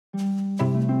This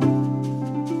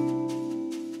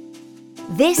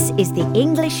is the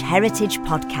English Heritage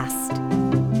Podcast.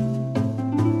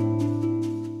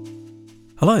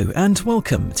 Hello and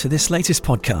welcome to this latest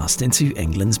podcast into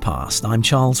England's past. I'm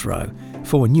Charles Rowe.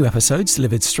 For new episodes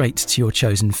delivered straight to your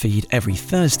chosen feed every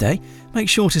Thursday, make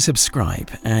sure to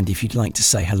subscribe, and if you'd like to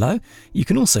say hello, you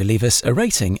can also leave us a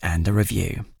rating and a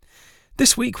review.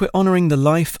 This week we're honouring the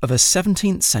life of a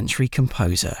 17th century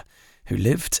composer who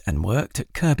lived and worked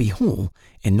at Kirby Hall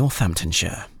in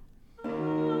Northamptonshire.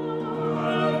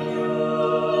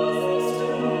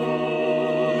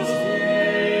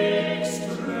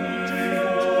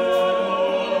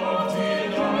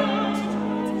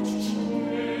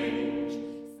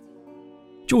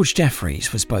 George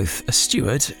Jeffreys was both a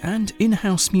steward and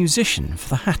in-house musician for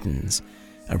the Hattons,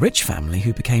 a rich family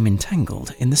who became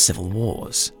entangled in the civil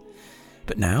wars.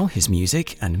 But now his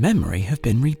music and memory have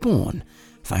been reborn,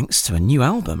 thanks to a new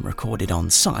album recorded on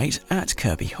site at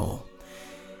Kirby Hall.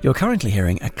 You're currently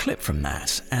hearing a clip from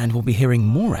that, and we'll be hearing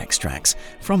more extracts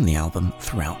from the album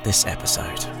throughout this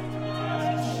episode.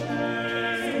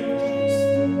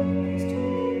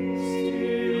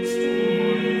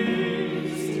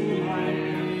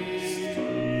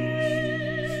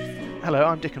 Hello,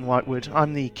 I'm Dickon Whitewood.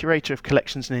 I'm the Curator of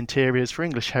Collections and Interiors for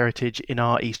English Heritage in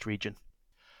our East region.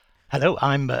 Hello,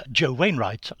 I'm Joe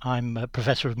Wainwright. I'm a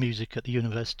Professor of Music at the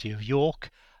University of York,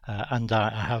 and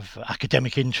I have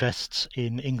academic interests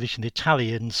in English and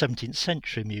Italian 17th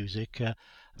century music,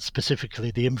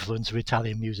 specifically the influence of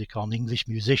Italian music on English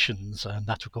musicians, and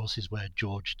that of course is where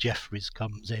George Jeffreys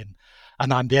comes in.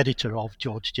 And I'm the editor of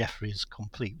George Jeffreys'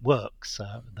 complete works.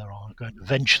 There are going to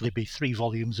eventually be 3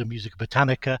 volumes of Musica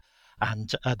Britannica,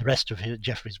 and the rest of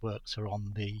Jeffreys' works are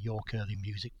on the York Early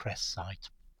Music Press site.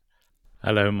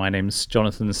 Hello, my name's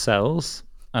Jonathan Sells,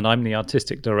 and I'm the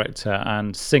artistic director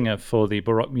and singer for the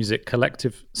Baroque music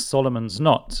collective Solomon's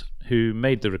Knot, who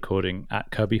made the recording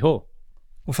at Kirby Hall.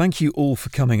 Well, thank you all for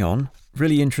coming on.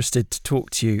 Really interested to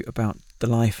talk to you about the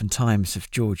life and times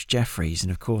of George Jeffreys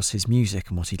and, of course, his music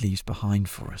and what he leaves behind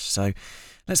for us. So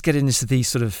let's get into the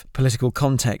sort of political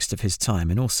context of his time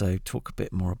and also talk a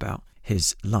bit more about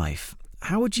his life.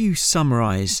 How would you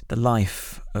summarise the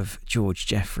life of George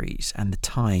Jeffreys and the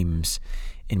times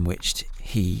in which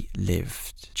he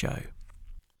lived, Joe?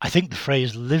 I think the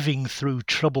phrase living through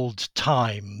troubled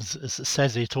times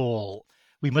says it all.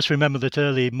 We must remember that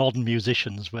early modern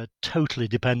musicians were totally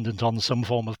dependent on some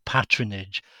form of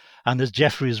patronage. And as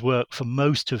Jeffreys worked for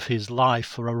most of his life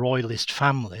for a royalist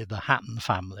family, the Hatton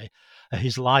family,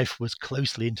 his life was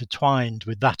closely intertwined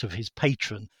with that of his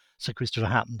patron, Sir Christopher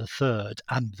Hatton III,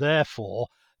 and therefore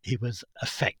he was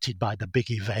affected by the big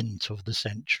event of the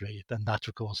century, and that,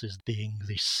 of course, is the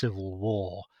English Civil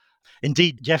War.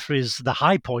 Indeed, Jeffreys, the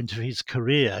high point of his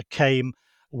career came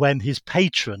when his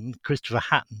patron, Christopher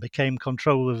Hatton, became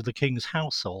controller of the king's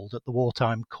household at the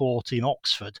wartime court in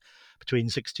Oxford between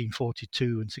 1642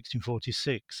 and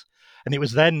 1646. And it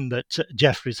was then that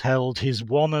Jeffreys held his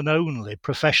one and only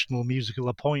professional musical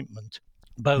appointment.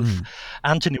 Both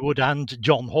Anthony Wood and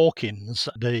John Hawkins,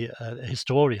 the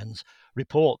historians,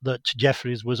 report that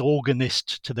Jeffreys was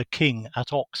organist to the king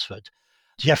at Oxford.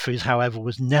 Jeffreys, however,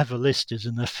 was never listed as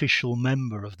an official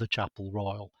member of the Chapel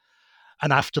Royal.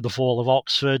 And after the fall of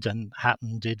Oxford, and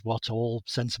Hatton did what all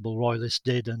sensible royalists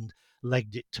did and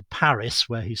legged it to Paris,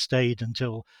 where he stayed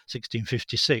until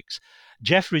 1656,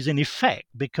 Jeffreys, in effect,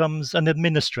 becomes an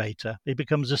administrator. He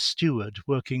becomes a steward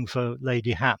working for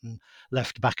Lady Hatton,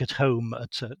 left back at home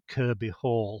at Kirby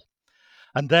Hall.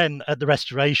 And then at the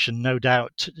Restoration, no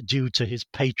doubt due to his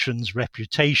patron's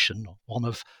reputation, one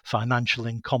of financial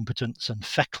incompetence and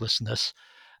fecklessness,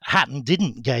 Hatton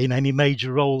didn't gain any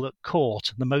major role at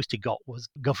court. The most he got was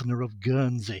Governor of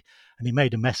Guernsey, and he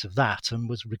made a mess of that and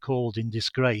was recalled in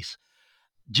disgrace.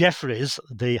 Jeffreys,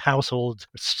 the household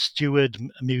steward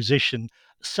musician,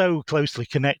 so closely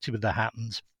connected with the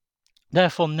Hattons,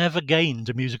 therefore never gained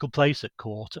a musical place at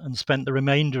court and spent the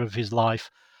remainder of his life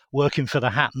working for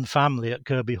the Hatton family at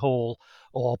Kirby Hall,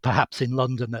 or perhaps in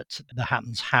London at the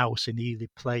Hattons' house in Ely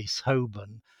Place,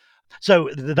 Holborn. So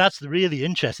that's the really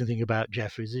interesting thing about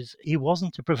Jeffreys, is he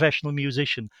wasn't a professional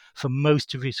musician for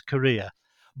most of his career.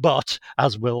 But,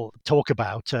 as we'll talk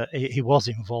about, he was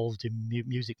involved in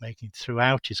music making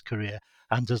throughout his career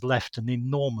and has left an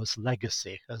enormous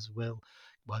legacy, as we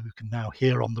can now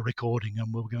hear on the recording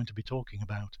and we're going to be talking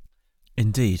about.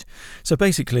 Indeed. So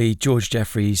basically, George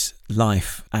Jeffreys'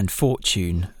 life and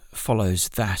fortune follows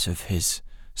that of his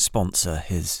sponsor,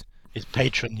 his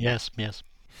patron, yes.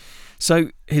 So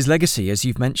his legacy, as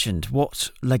you've mentioned,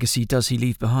 what legacy does he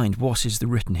leave behind? What is the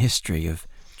written history of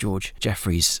George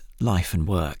Jeffreys' life and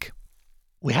work?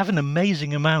 We have an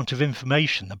amazing amount of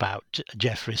information about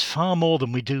Jeffreys, far more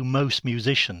than we do most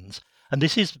musicians. And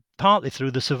this is partly through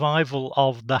the survival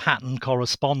of the Hatton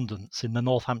correspondence in the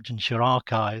Northamptonshire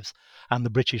archives and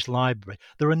the British Library.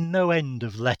 There are no end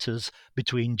of letters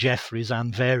between Jeffreys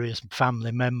and various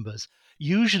family members,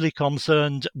 usually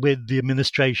concerned with the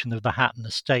administration of the Hatton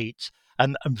estate,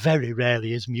 and very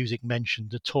rarely is music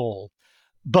mentioned at all.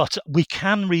 But we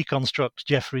can reconstruct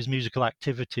Jeffrey's musical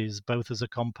activities both as a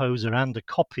composer and a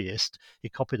copyist. He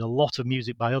copied a lot of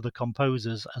music by other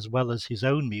composers as well as his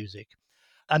own music.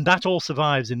 And that all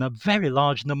survives in a very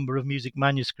large number of music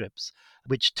manuscripts,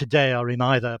 which today are in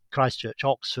either Christchurch,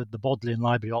 Oxford, the Bodleian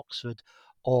Library, Oxford,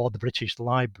 or the British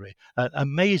Library. An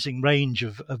amazing range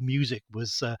of music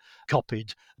was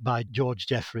copied by George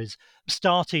Jeffreys,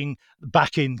 starting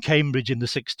back in Cambridge in the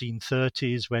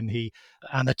 1630s when he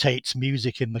annotates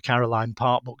music in the Caroline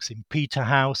Park books in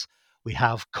Peterhouse. We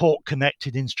have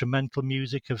court-connected instrumental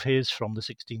music of his from the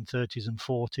 1630s and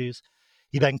 40s.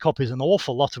 He then copies an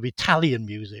awful lot of Italian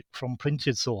music from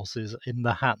printed sources in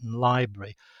the Hatton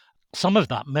Library. Some of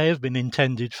that may have been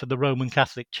intended for the Roman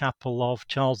Catholic chapel of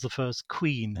Charles I's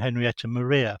Queen, Henrietta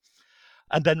Maria.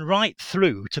 And then right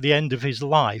through to the end of his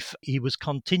life, he was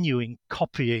continuing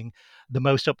copying the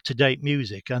most up-to-date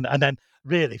music. And then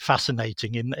really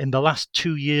fascinating, in the last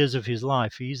 2 years of his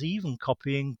life, he's even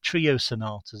copying trio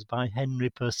sonatas by Henry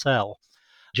Purcell.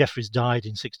 Jeffreys died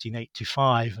in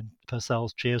 1685, and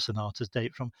Purcell's trio sonatas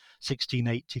date from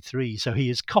 1683. So he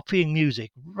is copying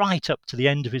music right up to the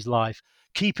end of his life,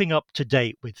 keeping up to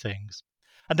date with things.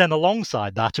 And then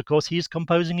alongside that, of course, he is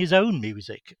composing his own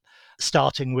music,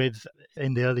 starting with,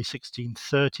 in the early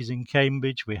 1630s in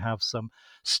Cambridge, we have some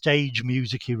stage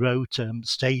music he wrote,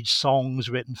 stage songs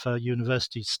written for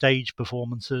university stage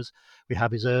performances. We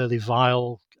have his early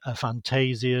viol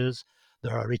fantasias.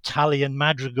 There are Italian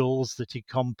madrigals that he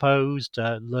composed,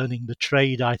 learning the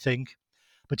trade, I think.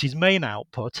 But his main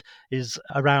output is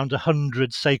around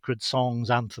 100 sacred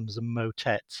songs, anthems, and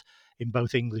motets in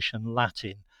both English and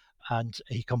Latin. And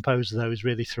he composed those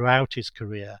really throughout his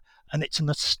career. And it's an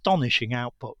astonishing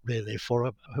output, really,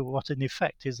 for what in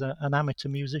effect is an amateur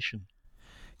musician.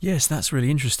 Yes, that's really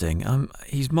interesting.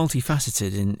 He's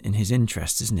multifaceted in his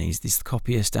interests, isn't he? He's this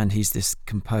copyist and he's this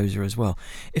composer as well.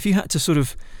 If you had to sort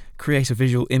of create a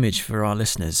visual image for our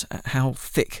listeners, how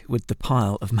thick would the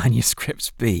pile of manuscripts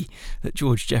be that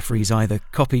George Jeffreys either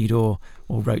copied or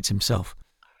wrote himself?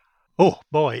 Oh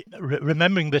boy,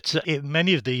 remembering that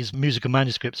many of these musical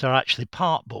manuscripts are actually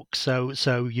part books,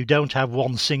 so you don't have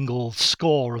one single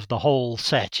score of the whole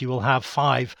set. You will have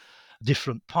 5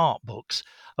 different part books.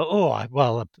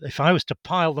 Well, if I was to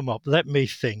pile them up, let me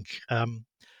think.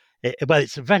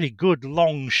 It's a very good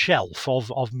long shelf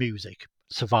of music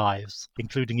survives,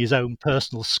 including his own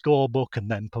personal scorebook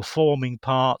and then performing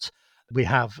parts. We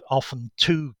have often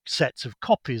 2 sets of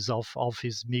copies of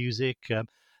his music,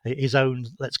 his own,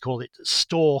 let's call it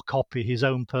store copy, his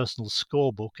own personal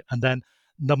scorebook, and then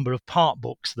number of part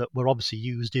books that were obviously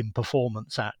used in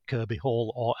performance at Kirby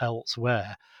Hall or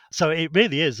elsewhere. So it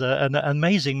really is an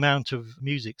amazing amount of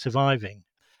music surviving.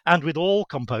 And with all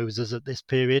composers at this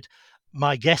period,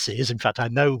 my guess is, in fact, I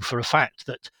know for a fact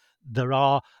that there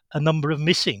are a number of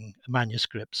missing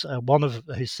manuscripts. One of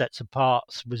his sets of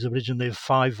parts was originally of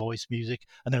 5-voice music,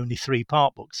 and only 3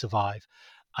 part books survive.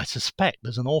 I suspect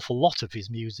there's an awful lot of his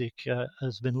music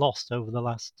has been lost over the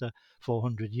last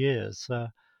 400 years.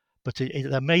 But it's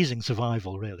an amazing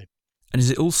survival, really. And is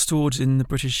it all stored in the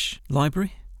British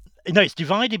Library? No, it's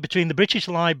divided between the British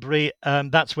Library,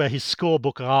 that's where his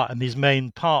scorebook are, and his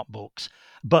main part books.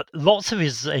 But lots of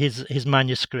his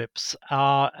manuscripts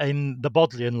are in the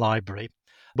Bodleian Library.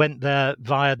 Went there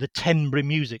via the Tenbury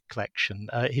Music Collection.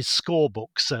 His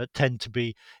scorebooks tend to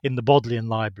be in the Bodleian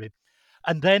Library.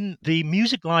 And then the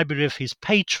music library of his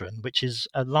patron, which is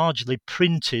a largely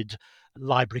printed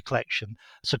library collection.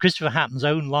 Sir Christopher Hatton's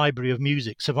own library of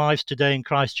music survives today in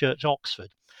Christchurch, Oxford.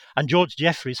 And George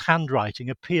Jeffreys' handwriting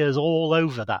appears all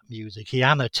over that music. He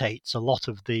annotates a lot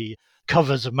of the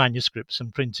covers of manuscripts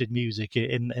and printed music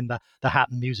in the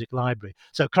Hatton Music Library.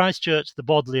 So Christchurch, the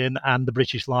Bodleian, and the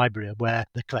British Library are where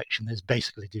the collection is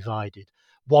basically divided.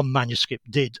 One manuscript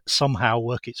did somehow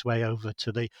work its way over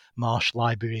to the Marsh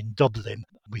Library in Dublin.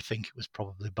 We think it was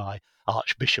probably by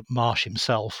Archbishop Marsh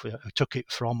himself, who took it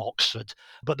from Oxford.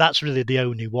 But that's really the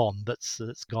only one that's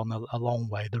gone a long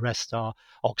way. The rest are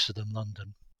Oxford and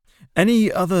London.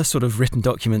 Any other sort of written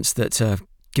documents that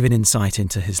give an insight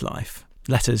into his life?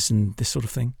 Letters and this sort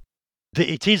of thing?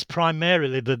 It is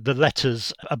primarily the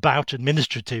letters about his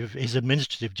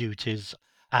administrative duties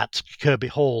at Kirby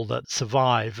Hall that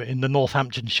survive in the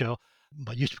Northamptonshire,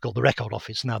 what used to be called the Record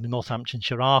Office, now the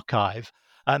Northamptonshire Archive.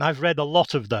 And I've read a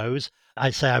lot of those. I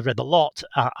say I've read a lot.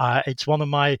 It's one of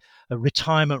my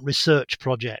retirement research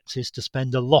projects is to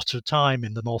spend a lot of time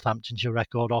in the Northamptonshire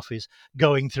Record Office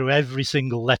going through every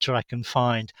single letter I can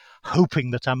find,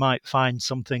 hoping that I might find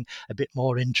something a bit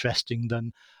more interesting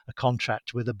than a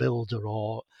contract with a builder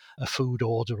or a food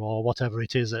order or whatever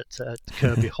it is at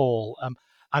Kirby Hall.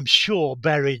 I'm sure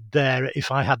buried there,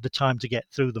 if I had the time to get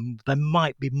through them, there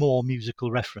might be more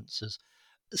musical references.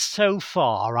 So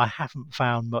far, I haven't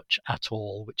found much at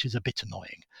all, which is a bit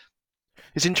annoying.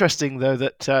 It's interesting, though,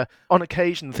 that on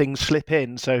occasion things slip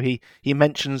in. So he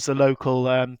mentions the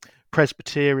local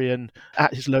Presbyterian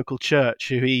at his local church,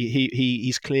 who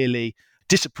he's clearly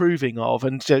disapproving of,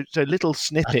 and so little That's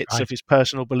snippets right. of his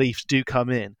personal beliefs do come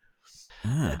in.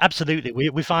 Ah. Absolutely.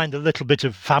 We find a little bit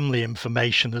of family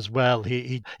information as well.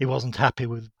 He wasn't happy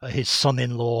with his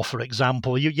son-in-law, for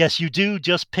example. Yes, you do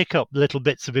just pick up little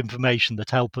bits of information that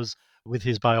help us with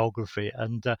his biography.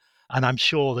 And I'm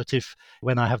sure that if,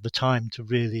 when I have the time to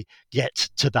really get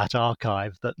to that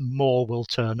archive, that more will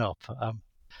turn up.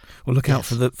 Well, look out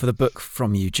for Yes. the book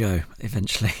from you, Joe,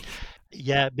 eventually.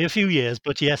 Yeah, be a few years,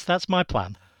 but yes, that's my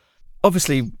plan.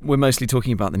 Obviously, we're mostly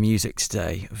talking about the music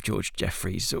today of George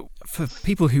Jeffreys. So for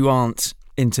people who aren't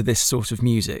into this sort of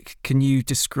music, can you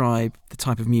describe the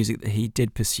type of music that he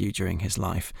did pursue during his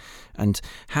life? And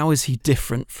how is he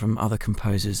different from other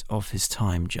composers of his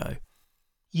time, Joe?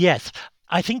 Yes,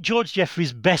 I think George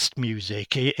Jeffrey's best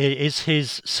music is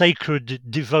his sacred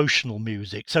devotional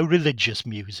music, so religious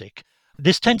music.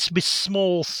 This tends to be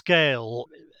small scale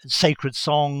sacred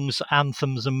songs,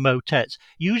 anthems, and motets,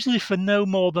 usually for no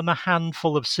more than a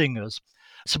handful of singers,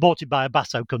 supported by a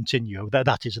basso continuo.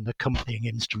 That is an accompanying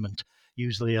instrument,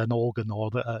 usually an organ,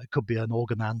 or it could be an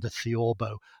organ and a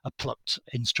theorbo, a plucked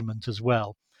instrument as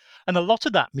well. And a lot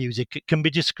of that music can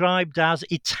be described as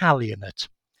Italianate.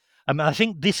 I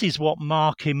think this is what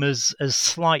mark him as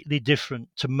slightly different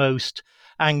to most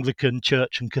Anglican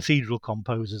church and cathedral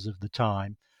composers of the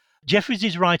time. Jeffreys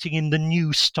is writing in the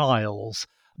new styles,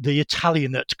 the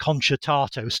Italianate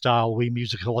concertato style, we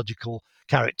musicological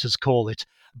characters call it.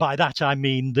 By that I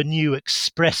mean the new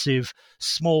expressive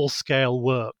small scale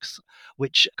works,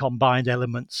 which combined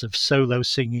elements of solo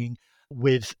singing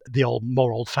with the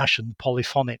more old fashioned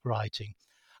polyphonic writing.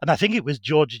 And I think it was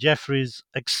George Jeffreys'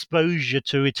 exposure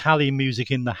to Italian music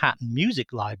in the Hatton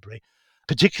Music Library,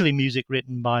 particularly music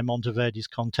written by Monteverdi's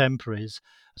contemporaries,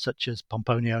 such as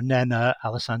Pomponio Nenna,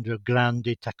 Alessandro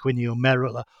Grandi, Tarquinio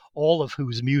Merola, all of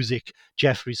whose music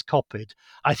Jeffreys copied.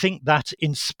 I think that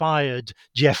inspired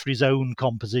Jeffreys' own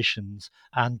compositions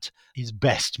and his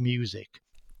best music.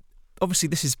 Obviously,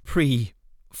 this is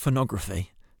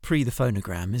pre-phonography, pre the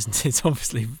phonogram, isn't it?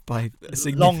 Obviously, by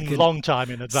a Long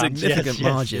time in advance. significant Yes,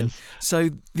 margin. yes. So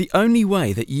the only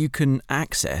way that you can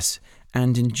access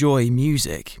and enjoy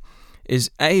music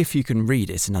is A, if you can read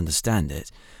it and understand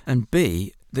it, and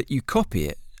B, that you copy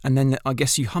it, and then I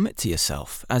guess you hum it to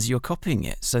yourself as you're copying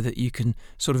it, so that you can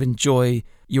sort of enjoy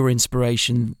your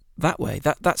inspiration that way.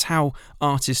 That's how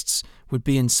artists would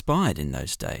be inspired in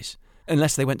those days,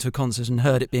 unless they went to a concert and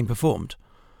heard it being performed.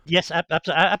 Yes,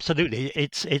 absolutely.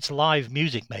 It's live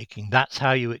music making. That's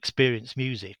how you experience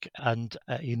music, and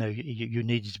you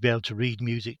needed to be able to read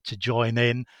music to join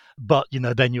in. But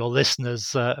then your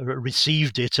listeners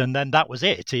received it, and then that was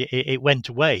it. It went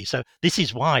away. So this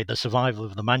is why the survival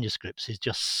of the manuscripts is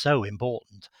just so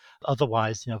important.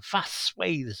 Otherwise, vast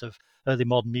swathes of early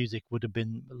modern music would have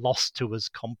been lost to us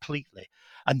completely.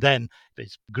 And then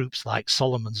it's groups like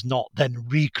Solomon's Knot then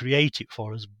recreate it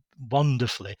for us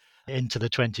wonderfully into the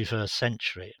 21st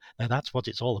century. Now that's what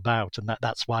it's all about, and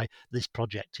that's why this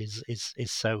project is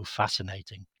so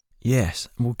fascinating. Yes,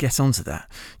 we'll get onto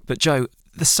that. But Joe,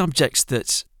 the subjects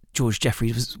that George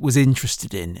Jeffreys was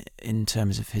interested in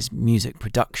terms of his music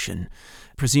production,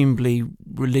 presumably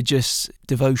religious,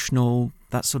 devotional,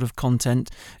 that sort of content.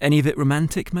 Any of it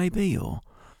romantic, maybe, or?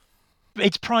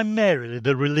 It's primarily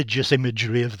the religious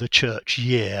imagery of the church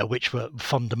year, which were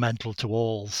fundamental to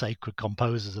all sacred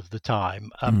composers of the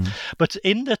time. But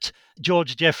in that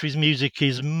George Jeffreys' music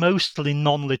is mostly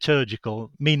non-liturgical,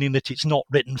 meaning that it's not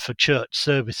written for church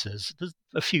services. There's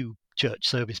a few church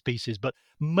service pieces, but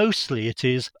mostly it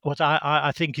is what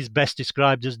I think is best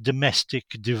described as domestic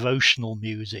devotional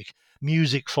music,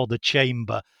 music for the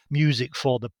chamber, music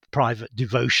for the private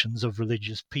devotions of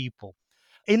religious people.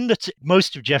 In that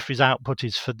most of Jeffreys' output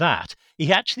is for that,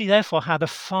 he actually therefore had a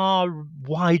far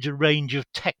wider range of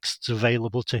texts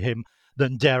available to him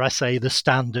than, dare I say, the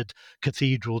standard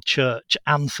cathedral church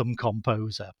anthem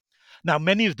composer. Now,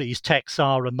 many of these texts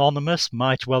are anonymous,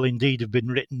 might well indeed have been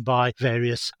written by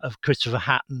various of Christopher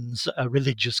Hatton's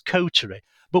religious coterie.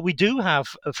 But we do have,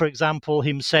 for example,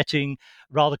 him setting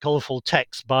rather colourful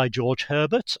texts by George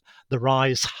Herbert. The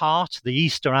Rise Heart, the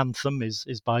Easter anthem,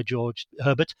 is by George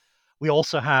Herbert. We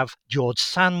also have George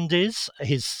Sandys,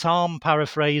 his psalm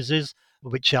paraphrases,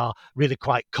 which are really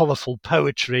quite colourful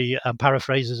poetry and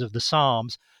paraphrases of the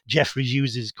Psalms. Jeffreys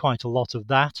uses quite a lot of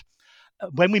that.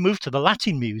 When we move to the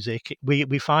Latin music,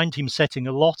 we find him setting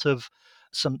a lot of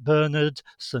St. Bernard,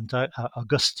 St.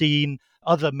 Augustine,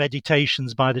 other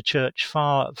meditations by the church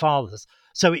fathers.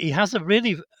 So he has a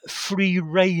really free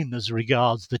rein as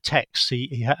regards the texts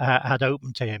he had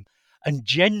open to him. And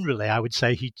generally, I would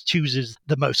say he chooses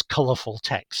the most colourful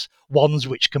texts, ones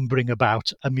which can bring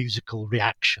about a musical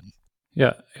reaction.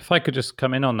 Yeah, if I could just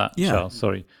come in on that, Yeah. Charles,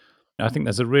 sorry. I think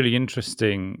there's a really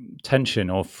interesting tension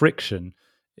or friction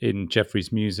in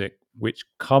Jeffrey's music, which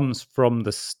comes from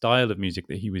the style of music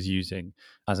that he was using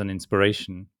as an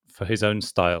inspiration for his own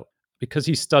style. Because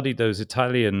he studied those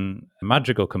Italian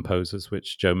madrigal composers,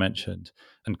 which Joe mentioned,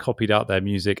 and copied out their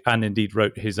music and indeed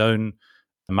wrote his own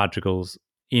madrigals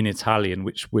in Italian,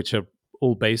 which are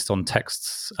all based on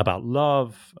texts about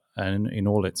love and in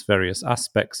all its various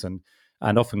aspects and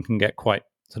often can get quite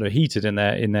sort of heated in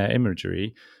their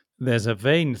imagery. There's a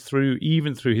vein through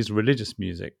his religious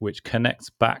music which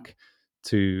connects back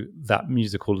to that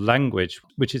musical language,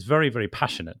 which is very, very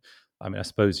passionate. I mean, I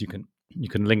suppose you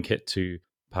can link it to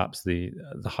perhaps the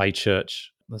high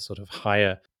church, the sort of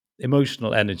higher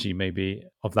emotional energy maybe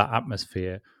of that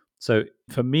atmosphere. So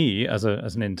for me, as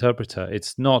an interpreter,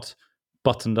 it's not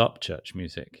buttoned up church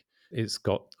music. It's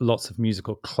got lots of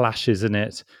musical clashes in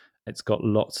it. It's got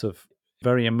lots of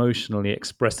very emotionally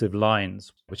expressive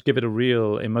lines, which give it a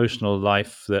real emotional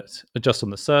life that, just on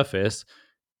the surface,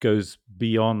 goes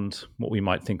beyond what we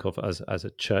might think of as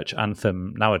a church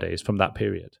anthem nowadays from that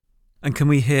period. And can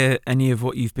we hear any of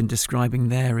what you've been describing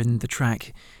there in the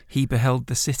track, He Beheld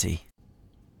the City?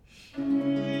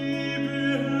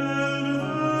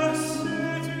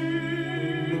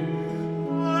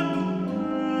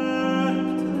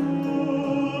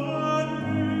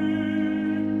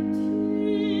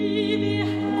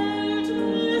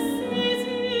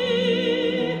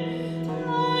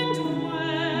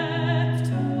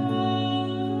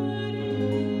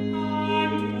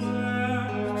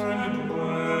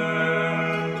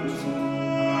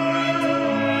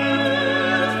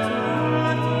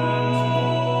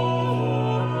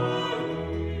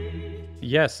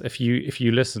 Yes, if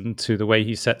you listen to the way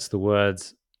he sets the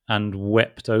words and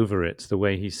wept over it, the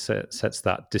way he sets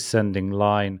that descending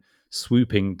line,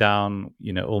 swooping down,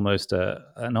 almost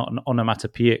an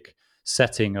onomatopoeic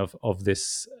setting of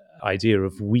this idea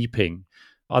of weeping.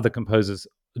 Other composers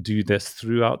do this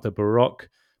throughout the Baroque,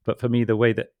 but for me, the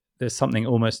way that there's something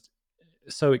almost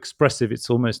so expressive, it's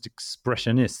almost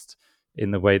expressionist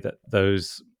in the way that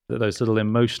those little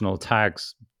emotional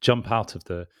tags jump out of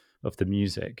the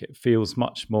music. It feels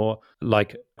much more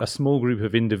like a small group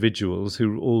of individuals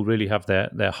who all really have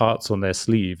their hearts on their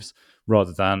sleeves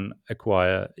rather than a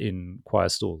choir in choir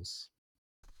stalls.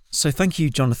 So thank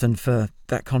you, Jonathan, for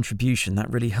that contribution.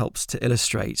 That really helps to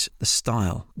illustrate the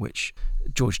style which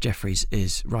George Jeffreys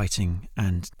is writing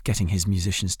and getting his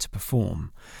musicians to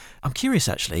perform. I'm curious,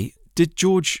 actually, did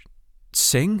George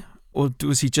sing, or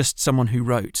was he just someone who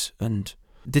wrote, and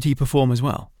did he perform as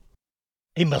well?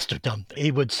 He must have done. He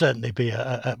would certainly be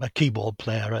a keyboard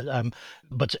player,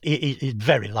 but he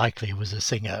very likely was a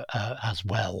singer as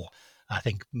well. I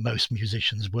think most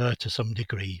musicians were to some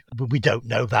degree. We don't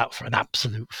know that for an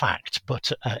absolute fact,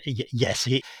 but yes,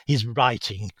 his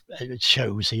writing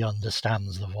shows he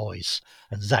understands the voice.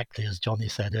 Exactly as Johnny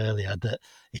said earlier, that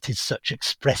it is such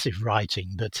expressive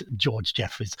writing that George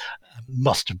Jeffreys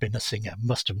must have been a singer,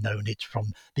 must have known it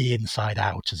from the inside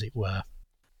out, as it were.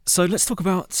 So let's talk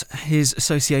about his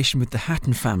association with the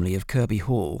Hatton family of Kirby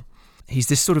Hall. He's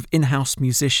this sort of in-house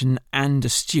musician and a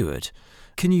steward.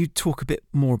 Can you talk a bit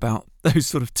more about those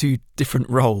sort of two different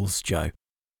roles, Joe?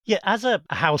 Yeah, as a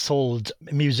household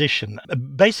musician,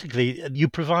 basically you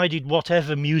provided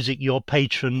whatever music your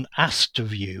patron asked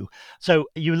of you. So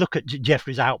you look at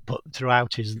Jeffrey's output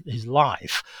throughout his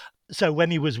life. So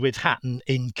when he was with Hatton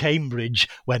in Cambridge,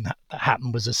 when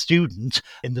Hatton was a student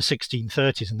in the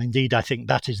 1630s, and indeed I think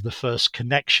that is the first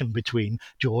connection between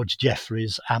George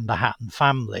Jeffreys and the Hatton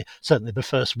family, certainly the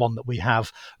first one that we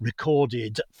have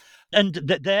recorded. And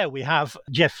there we have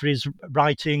Jeffreys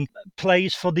writing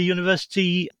plays for the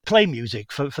university, play music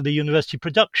for the university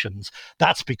productions.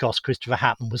 That's because Christopher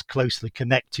Hatton was closely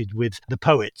connected with the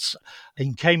poets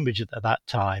in Cambridge at that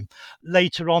time.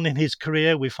 Later on in his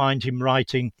career, we find him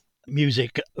writing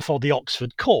music for the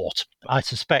Oxford court. I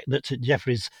suspect that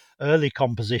Geoffrey's early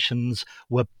compositions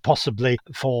were possibly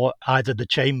for either the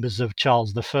chambers of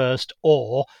Charles I,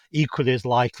 or equally as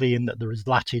likely in that there is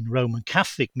Latin Roman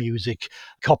Catholic music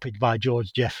copied by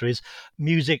George Jeffreys,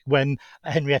 music when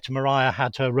Henrietta Maria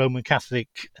had her Roman Catholic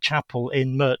chapel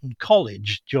in Merton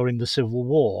College during the Civil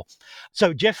War.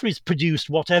 So Jeffreys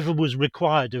produced whatever was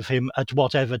required of him at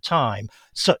whatever time.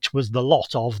 Such was the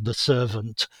lot of the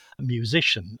servant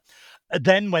musician.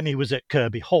 Then, when he was at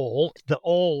Kirby Hall, the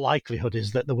all likelihood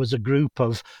is that there was a group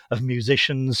of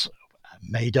musicians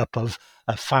made up of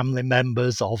family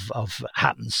members of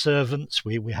Hatton's servants.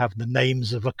 We have the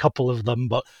names of a couple of them,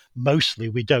 but mostly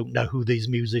we don't know who these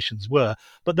musicians were.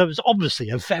 But there was obviously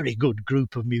a very good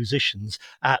group of musicians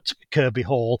at Kirby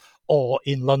Hall or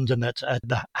in London at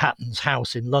the Hatton's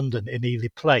house in London in Ely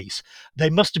Place. They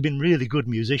must have been really good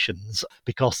musicians,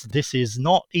 because this is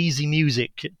not easy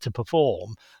music to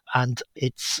perform, and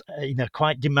it's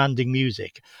quite demanding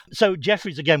music. So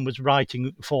Jeffreys again was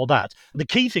writing for that. The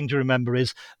key thing to remember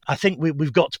is, I think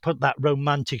we've got to put that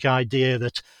romantic idea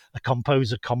that a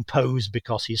composer composed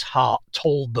because his heart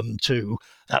told them to.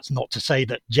 That's not to say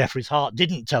that Jeffreys' heart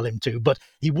didn't tell him to, but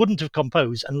he wouldn't have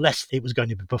composed unless it was going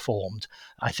to be performed.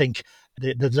 I think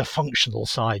there's a functional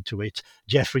side to it.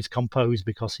 Jeffreys composed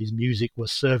because his music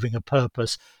was serving a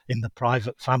purpose in the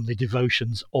private family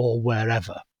devotions or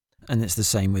wherever. And it's the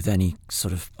same with any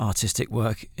sort of artistic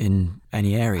work in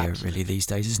any area, Absolutely. Really, these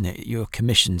days, isn't it? You're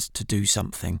commissioned to do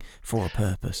something for a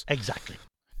purpose. Exactly.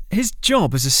 His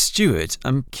job as a steward,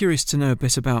 I'm curious to know a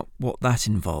bit about what that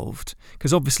involved.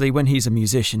 Because obviously when he's a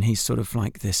musician, he's sort of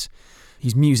like this,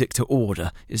 he's music to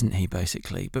order, isn't he,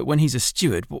 basically? But when he's a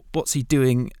steward, what's he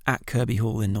doing at Kirby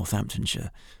Hall in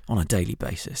Northamptonshire on a daily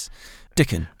basis?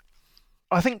 Dickon?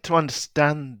 I think to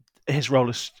understand his role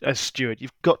as steward,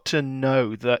 you've got to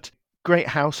know that great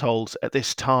households at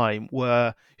this time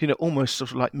were, almost sort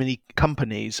of like mini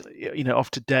companies,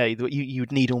 of today, that you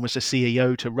would need almost a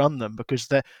CEO to run them, because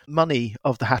the money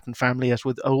of the Hatton family, as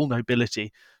with all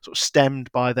nobility, sort of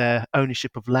stemmed by their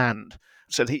ownership of land.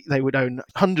 So they would own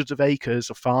hundreds of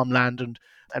acres of farmland and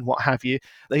what have you.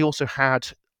 They also had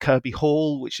Kirby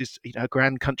Hall, which is a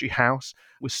grand country house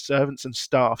with servants and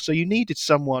staff. So you needed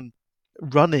someone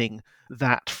running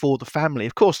that for the family.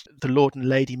 Of course, the lord and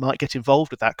lady might get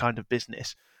involved with that kind of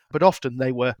business, but often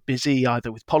they were busy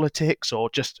either with politics or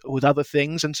just with other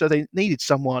things, and so they needed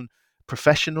someone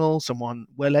professional, someone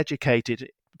well educated,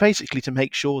 basically to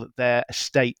make sure that their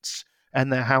estates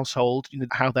and their household,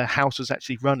 how their house was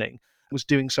actually running, was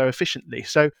doing so efficiently.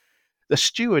 So the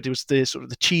steward was the sort of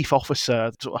the chief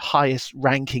officer, the sort of highest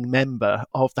ranking member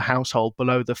of the household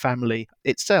below the family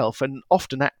itself, and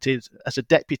often acted as a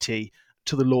deputy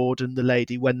to the lord and the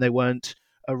lady when they weren't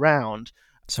around.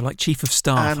 So like chief of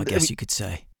staff, I guess you could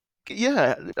say.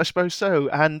 Yeah, I suppose so.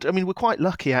 And we're quite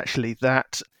lucky actually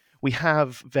that we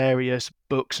have various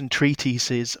books and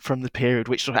treatises from the period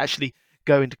which sort of actually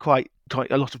go into quite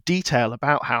a lot of detail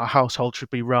about how a household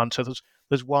should be run. So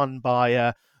there's one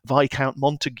by Viscount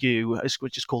Montague,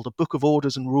 which is called A Book of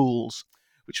Orders and Rules,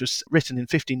 which was written in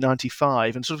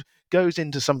 1595 and sort of goes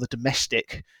into some of the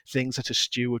domestic things that a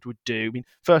steward would do.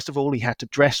 First of all, he had to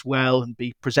dress well and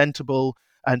be presentable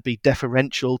and be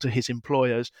deferential to his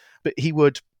employers, but he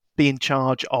would be in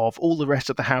charge of all the rest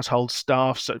of the household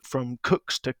staff, so from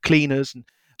cooks to cleaners and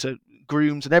to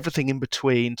grooms and everything in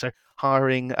between, so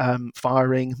hiring,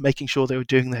 firing, making sure they were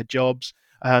doing their jobs.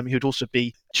 He would also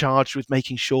be charged with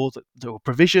making sure that there were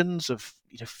provisions of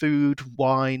food,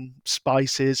 wine,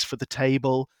 spices for the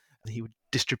table. He would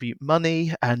distribute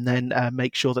money and then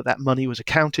make sure that money was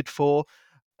accounted for.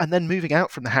 And then moving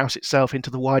out from the house itself into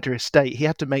the wider estate, he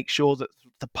had to make sure that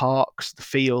the parks, the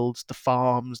fields, the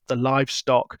farms, the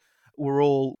livestock were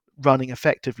all running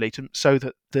effectively so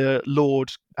that the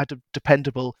lord had a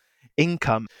dependable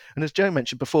income. And as Joe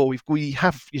mentioned before, we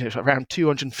have around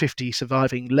 250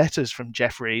 surviving letters from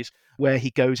Jeffreys where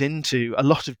he goes into a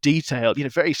lot of detail,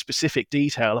 very specific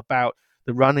detail about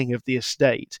the running of the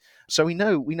estate. So we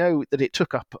know that it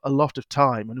took up a lot of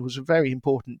time and it was a very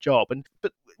important job.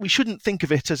 But we shouldn't think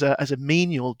of it as a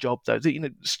menial job, though.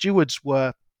 Stewards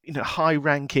were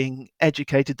high-ranking,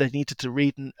 educated. They needed to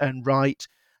read and write,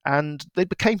 and they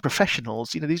became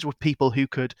professionals. These were people who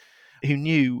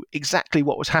knew exactly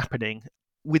what was happening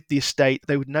with the estate.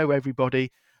 They would know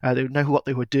everybody. They would know what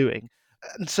they were doing.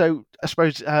 And so I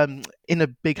suppose in a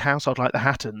big household like the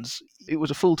Hattons, it was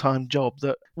a full-time job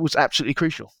that was absolutely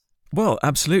crucial. Well,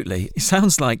 absolutely. It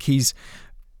sounds like the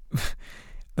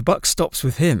buck stops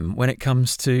with him when it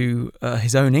comes to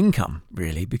his own income,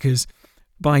 really, because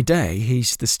by day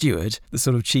he's the steward, the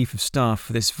sort of chief of staff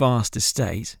for this vast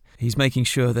estate. He's making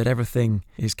sure that everything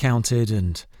is counted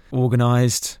and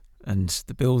organised and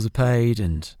the bills are paid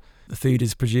and the food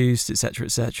is produced, etc.,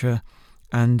 etc.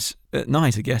 And at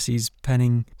night, I guess, he's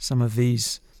penning some of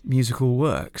these musical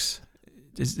works.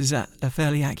 Is that a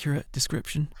fairly accurate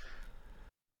description?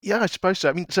 Yeah, I suppose so.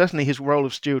 I mean, certainly his role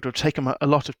of steward would take him a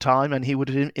lot of time, and he would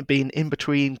have been in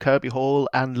between Kirby Hall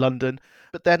and London.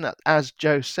 But then, as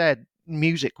Joe said,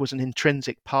 music was an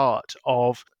intrinsic part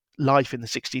of life in the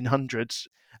 1600s.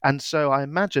 And so I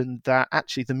imagine that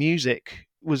actually the music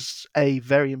was a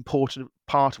very important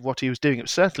part of what he was doing. It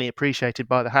was certainly appreciated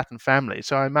by the Hatton family.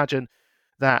 So I imagine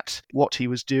that what he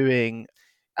was doing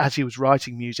as he was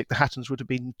writing music, the Hattons would have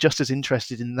been just as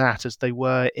interested in that as they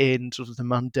were in sort of the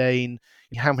mundane,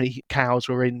 how many cows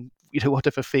were in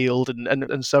whatever field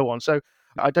and so on. So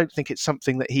I don't think it's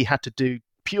something that he had to do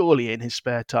purely in his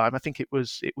spare time. I think it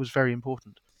was very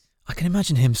important. I can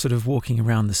imagine him sort of walking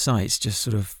around the sites, just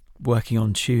sort of working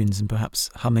on tunes and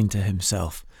perhaps humming to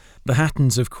himself. The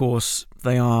Hattons, of course,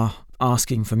 they are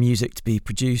asking for music to be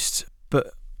produced,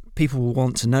 but people will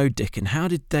want to know, Dickon, how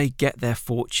did they get their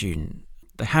fortune?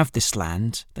 They have this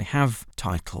land, they have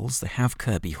titles, they have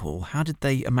Kirby Hall. How did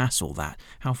they amass all that?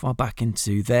 How far back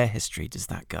into their history does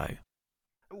that go?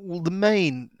 Well, the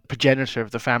main progenitor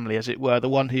of the family, as it were, the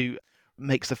one who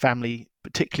makes the family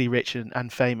particularly rich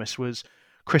and famous, was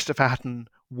Christopher Hatton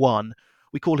I.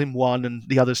 We call him one and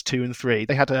the others two and three.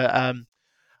 They had a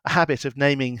habit of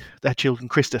naming their children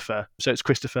Christopher. So it's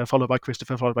Christopher, followed by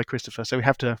Christopher, followed by Christopher. So we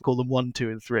have to call them 1, 2,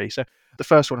 and 3. So the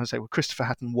first one I say, well, Christopher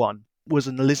Hatton I was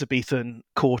an Elizabethan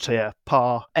courtier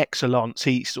par excellence.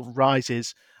 He sort of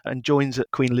rises and joins at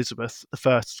Queen Elizabeth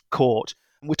I's court.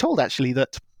 And we're told actually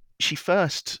that he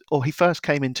first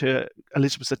came into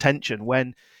Elizabeth's attention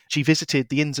when she visited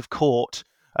the Inns of Court,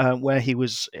 where he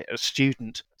was a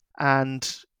student,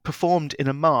 and performed in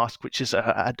a masque, which is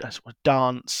a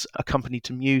dance accompanied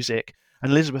to music.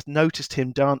 And Elizabeth noticed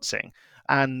him dancing,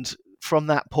 and from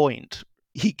that point,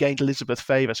 he gained Elizabeth's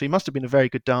favour. So he must have been a very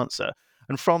good dancer.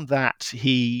 And from that,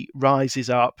 he rises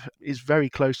up, is very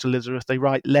close to Elizabeth. They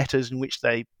write letters in which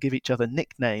they give each other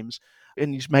nicknames.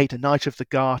 And he's made a Knight of the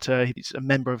Garter. He's a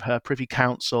member of her Privy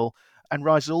Council and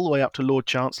rises all the way up to Lord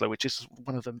Chancellor, which is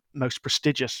one of the most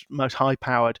prestigious, most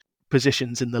high-powered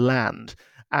positions in the land.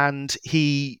 And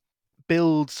he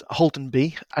builds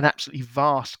Holdenby, an absolutely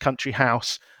vast country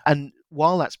house. And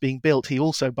while that's being built, he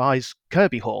also buys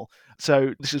Kirby Hall.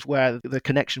 So this is where the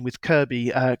connection with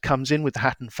Kirby comes in with the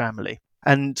Hatton family.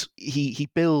 And he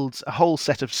builds a whole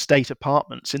set of state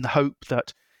apartments in the hope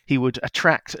that he would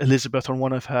attract Elizabeth on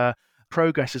one of her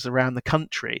progresses around the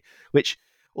country, which,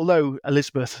 although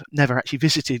Elizabeth never actually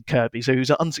visited Kirby, so he was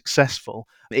unsuccessful,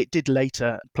 it did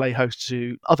later play host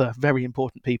to other very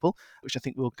important people, which I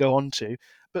think we'll go on to.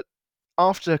 But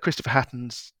after Christopher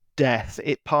Hatton's death,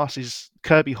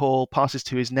 Kirby Hall passes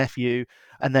to his nephew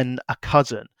and then a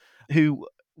cousin who,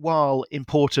 while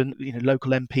important,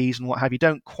 local MPs and what have you,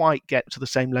 don't quite get to the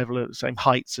same level, at the same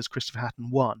heights as Christopher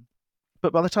Hatton I.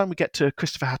 But by the time we get to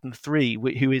Christopher Hatton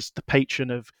III, who is the patron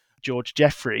of George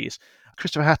Jeffreys,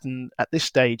 Christopher Hatton at this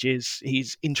stage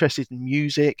he's interested in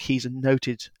music. He's a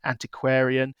noted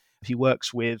antiquarian. He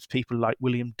works with people like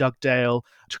William Dugdale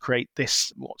to create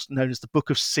this, what's known as the Book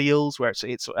of Seals, where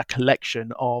it's a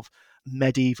collection of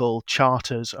medieval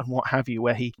charters and what have you,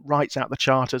 where he writes out the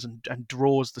charters and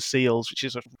draws the seals, which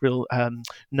is a real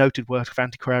noted work of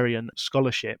antiquarian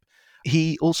scholarship.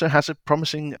 He also has a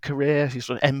promising career. He's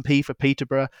an MP for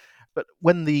Peterborough. But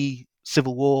when the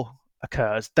Civil War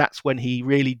occurs, that's when he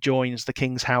really joins the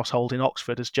King's household in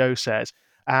Oxford, as Joe says,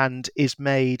 and is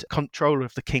made controller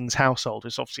of the King's household.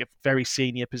 It's obviously a very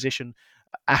senior position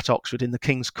at Oxford in the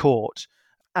King's court.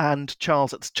 And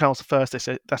Charles I,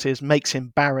 that is, makes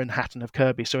him Baron Hatton of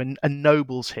Kirby, so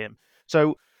ennobles him.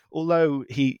 So although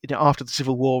he, after the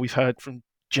Civil War, we've heard from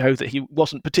Joe that he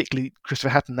wasn't particularly, Christopher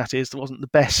Hatton that is, wasn't the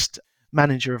best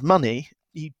manager of money,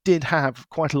 he did have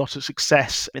quite a lot of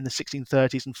success in the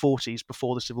 1630s and 40s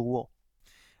before the Civil War.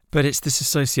 But it's this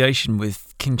association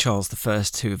with King Charles I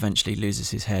who eventually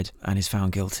loses his head and is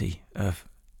found guilty of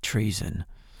treason,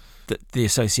 that the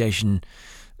association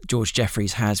George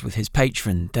Jeffreys has with his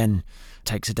patron then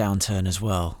takes a downturn as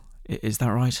well. Is that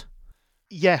right?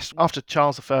 Yes, after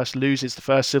Charles I loses the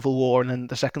First Civil War and then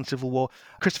the Second Civil War,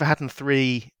 Christopher Hatton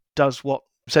III does what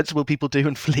sensible people do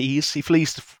and flees. He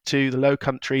flees to the Low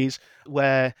Countries,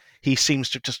 where he seems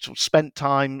to have just spent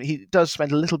time. He does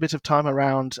spend a little bit of time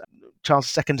around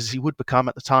Charles II, as he would become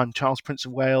at the time, Charles Prince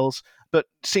of Wales, but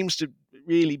seems to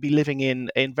really be living in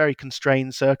very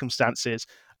constrained circumstances.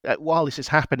 While this is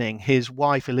happening, his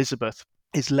wife Elizabeth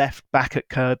is left back at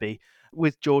Kirby,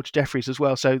 with George Jeffreys as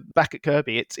well. So back at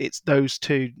Kirby, it's those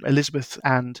two, Elizabeth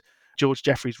and George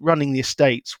Jeffreys, running the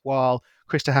estates while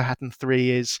Christopher Hatton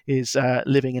III is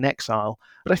living in exile.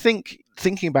 But I think,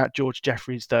 thinking about George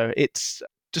Jeffreys, though, it's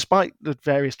despite the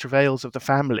various travails of the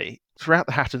family, throughout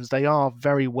the Hattons, they are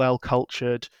very well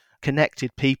cultured, connected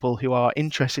people who are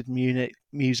interested in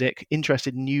music,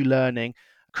 interested in new learning,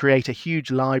 create a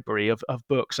huge library of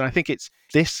books. And I think it's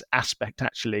this aspect,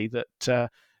 actually, that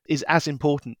is as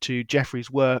important to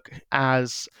Jeffreys' work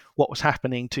as what was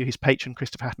happening to his patron,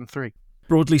 Christopher Hatton III.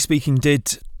 Broadly speaking,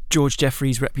 did George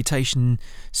Jeffreys' reputation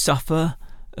suffer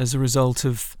as a result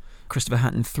of Christopher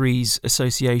Hatton III's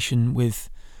association with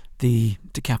the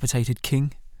decapitated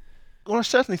king? Well, I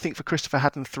certainly think for Christopher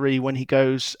Hatton III, when he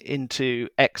goes into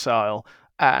exile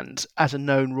and as a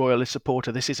known royalist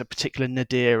supporter, this is a particular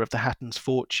nadir of the Hattons'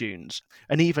 fortunes.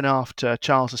 And even after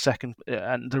Charles II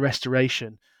and the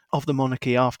restoration of the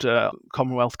monarchy after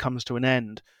Commonwealth comes to an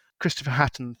end, Christopher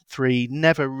Hatton III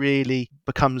never really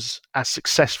becomes as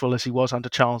successful as he was under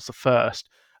Charles I.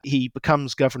 He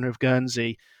becomes governor of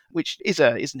Guernsey, which is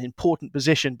an important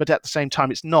position, but at the same time,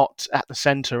 it's not at the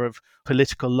centre of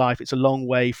political life. It's a long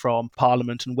way from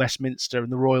Parliament and Westminster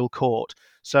and the royal court.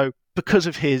 So because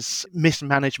of his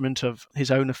mismanagement of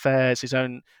his own affairs,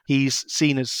 he's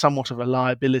seen as somewhat of a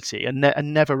liability and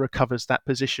never recovers that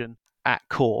position at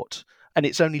court. And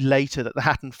it's only later that the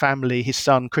Hatton family, his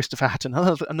son Christopher Hatton,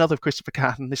 another Christopher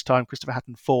Hatton, this time Christopher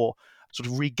Hatton IV, sort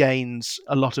of regains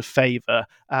a lot of favour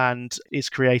and is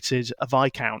created a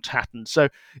Viscount Hatton. So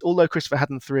although Christopher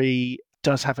Hatton III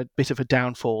does have a bit of a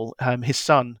downfall, his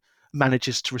son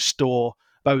manages to restore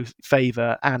both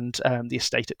favour and the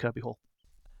estate at Kirby Hall.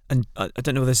 And I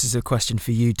don't know whether this is a question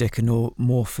for you, Dickon, or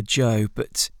more for Joe,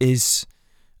 but is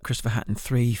Christopher Hatton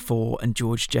III, IV and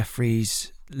George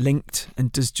Jeffreys linked?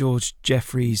 And does George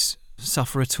Jeffreys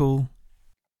suffer at all?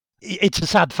 It's a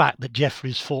sad fact that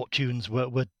Jeffreys' fortunes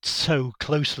were so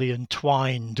closely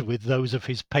entwined with those of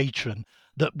his patron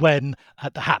that when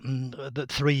at the Hatton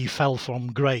that III fell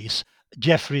from grace,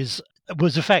 Jeffreys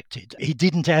was affected. He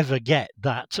didn't ever get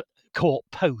that court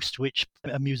post, which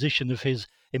a musician of his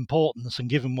importance and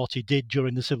given what he did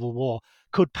during the Civil War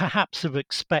could perhaps have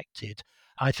expected.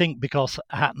 I think because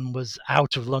Hatton was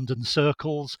out of London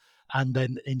circles and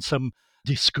then in some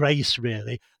disgrace,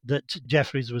 really, that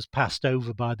Jeffreys was passed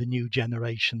over by the new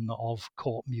generation of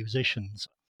court musicians.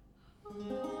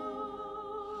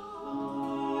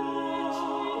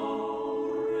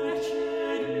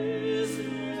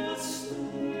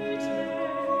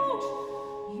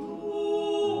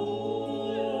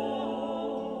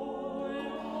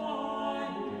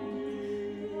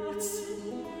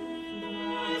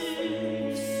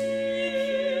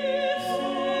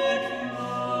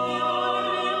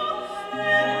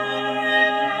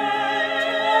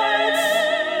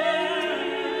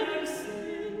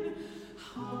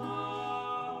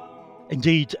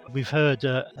 Indeed, we've heard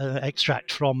an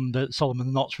extract from the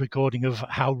Solomon Knotts recording of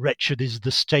How Wretched is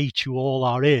the State You All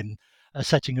Are In, a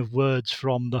setting of words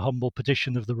from the Humble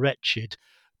Petition of the Wretched,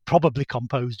 probably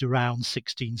composed around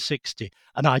 1660.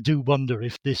 And I do wonder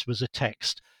if this was a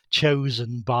text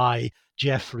chosen by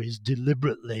Jeffreys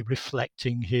deliberately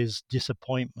reflecting his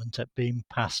disappointment at being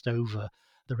passed over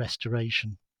the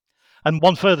Restoration. And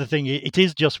one further thing, it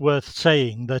is just worth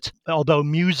saying that although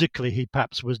musically he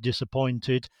perhaps was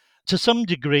disappointed, to some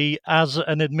degree, as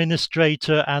an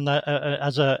administrator and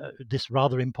as this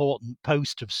rather important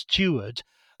post of steward,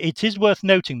 it is worth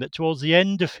noting that towards the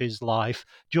end of his life,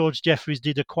 George Jeffreys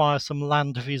did acquire some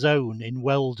land of his own in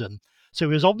Weldon. So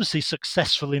he was obviously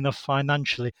successful enough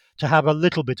financially to have a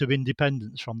little bit of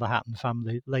independence from the Hatton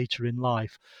family later in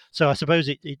life. So I suppose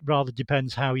it rather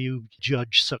depends how you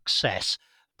judge success.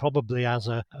 Probably as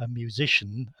a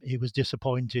musician, he was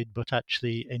disappointed, but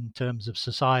actually in terms of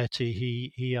society,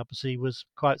 he obviously was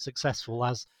quite successful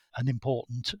as an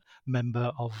important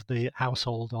member of the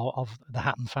household of the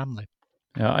Hatton family.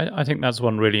 Yeah, I think that's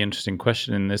one really interesting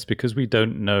question in this, because we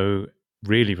don't know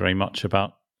really very much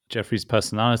about Jeffreys'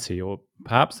 personality, or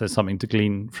perhaps there's something to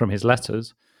glean from his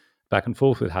letters back and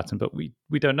forth with Hatton, but we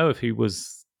don't know if he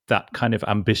was that kind of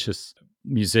ambitious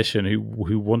musician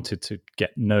who wanted to get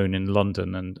known in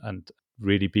London and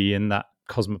really be in that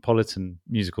cosmopolitan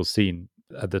musical scene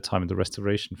at the time of the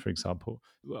Restoration, for example.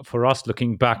 For us,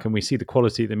 looking back and we see the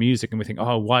quality of the music and we think,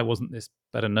 oh, why wasn't this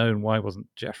better known? Why wasn't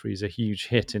Jeffreys a huge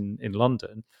hit in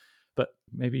London? But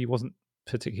maybe he wasn't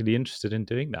particularly interested in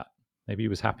doing that. Maybe he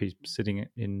was happy sitting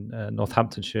in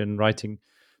Northamptonshire and writing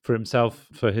for himself,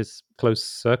 for his close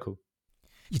circle.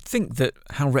 You'd think that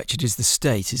How Wretched is the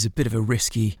State is a bit of a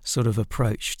risky sort of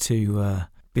approach to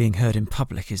being heard in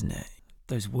public, isn't it?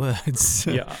 those words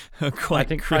Yeah, are quite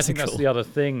critical. I think that's the other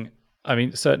thing. I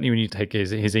mean, certainly when you take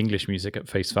his English music at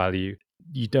face value,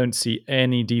 you don't see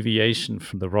any deviation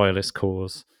from the royalist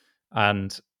cause.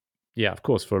 And yeah, of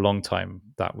course, for a long time,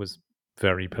 that was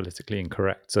very politically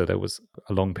incorrect. So there was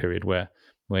a long period where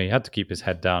he had to keep his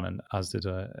head down, and as did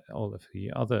all of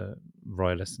the other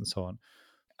royalists and so on.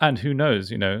 And who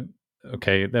knows,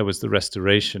 okay, there was the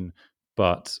restoration,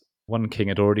 but one king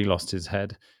had already lost his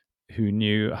head. Who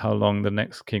knew how long the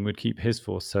next king would keep his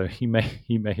for? So he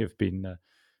may have been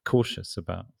cautious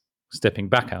about stepping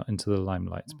back out into the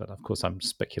limelight. But of course, I'm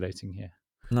speculating here.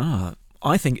 No,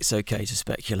 I think it's okay to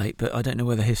speculate, but I don't know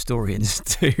whether historians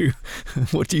do.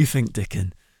 What do you think,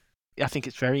 Dickon? I think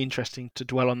it's very interesting to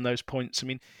dwell on those points. I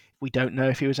mean, we don't know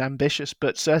if he was ambitious,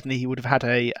 but certainly he would have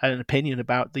had an opinion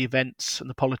about the events and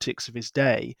the politics of his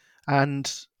day.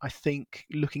 And I think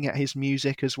looking at his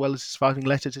music as well as his surviving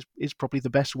letters is probably the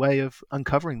best way of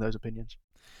uncovering those opinions.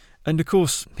 And of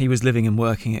course, he was living and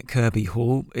working at Kirby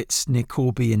Hall. It's near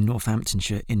Corby in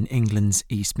Northamptonshire in England's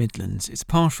East Midlands. It's a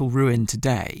partial ruin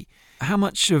today. How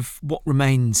much of what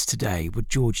remains today would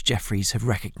George Jeffreys have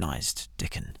recognised,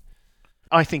 Dickon?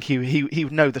 I think he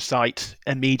would know the site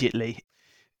immediately.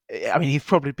 I mean, he'd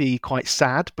probably be quite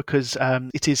sad because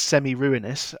it is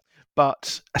semi-ruinous,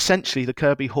 but essentially the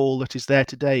Kirby Hall that is there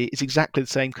today is exactly the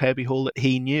same Kirby Hall that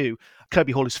he knew.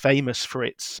 Kirby Hall is famous for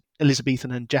its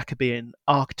Elizabethan and Jacobean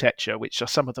architecture, which are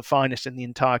some of the finest in the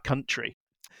entire country.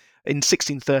 In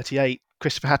 1638,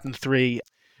 Christopher Hatton III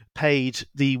paid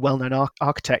the well-known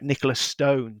architect Nicholas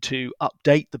Stone to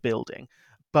update the building,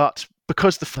 but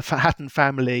because the Hatton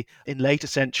family in later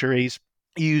centuries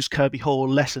used Kirby Hall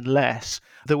less and less,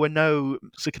 there were no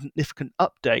significant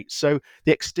updates. So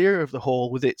the exterior of the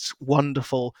hall, with its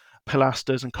wonderful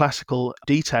pilasters and classical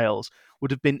details,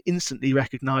 would have been instantly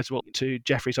recognisable to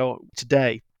Jeffreys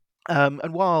today.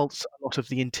 And whilst a lot of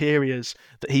the interiors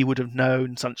that he would have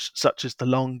known, such as the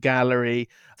long gallery,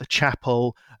 the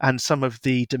chapel, and some of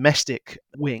the domestic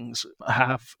wings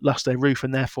have lost their roof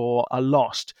and therefore are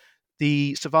lost,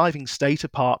 the surviving state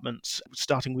apartments,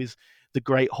 starting with the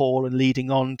Great Hall and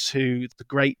leading on to the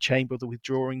Great Chamber, the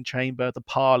Withdrawing Chamber, the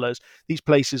parlours, these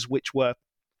places which were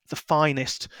the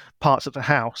finest parts of the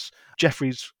house,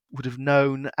 Jeffreys would have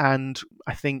known, and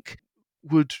I think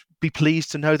would be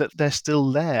pleased to know that they're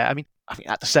still there. I mean,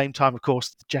 at the same time, of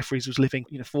course, Jeffreys was living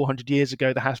 400 years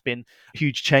ago. There has been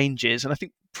huge changes, and I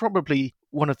think probably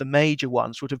one of the major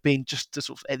ones would have been just the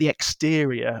sort of the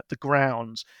exterior, the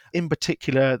grounds, in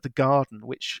particular the garden,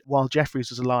 which, while Jeffreys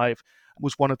was alive,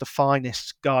 was one of the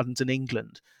finest gardens in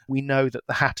England. We know that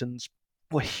the Hattons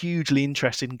were hugely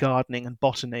interested in gardening and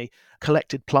botany,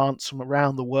 collected plants from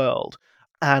around the world.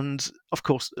 And of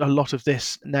course, a lot of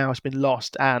this now has been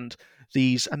lost, and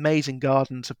these amazing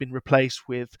gardens have been replaced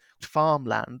with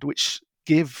farmland, which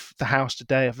give the house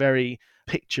today a very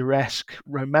picturesque,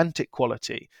 romantic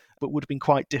quality, but would have been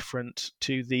quite different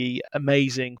to the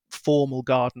amazing formal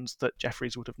gardens that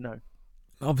Jeffreys would have known.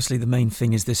 Obviously, the main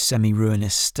thing is this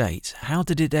semi-ruinous state. How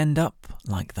did it end up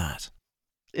like that?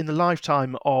 In the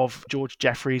lifetime of George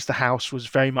Jeffreys, the house was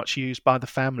very much used by the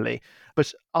family,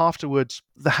 but afterwards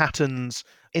the Hattons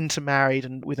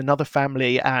intermarried with another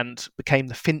family and became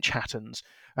the Finch Hattons,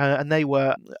 and they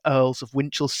were Earls of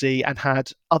Winchelsea and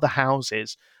had other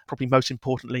houses, probably most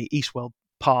importantly Eastwell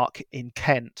Park in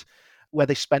Kent, where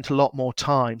they spent a lot more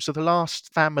time. So the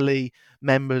last family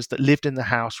members that lived in the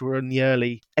house were in the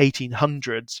early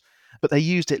 1800s, but they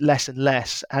used it less and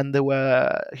less, and there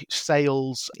were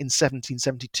sales in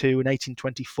 1772 and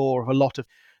 1824 of a lot of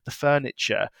the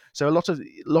furniture. So a lot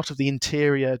of the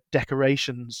interior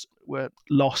decorations were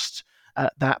lost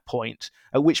at that point,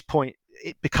 at which point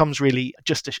it becomes really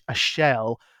just a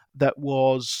shell that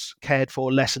was cared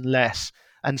for less and less.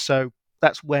 And so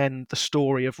that's when the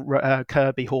story of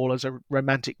Kirby Hall as a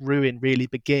romantic ruin really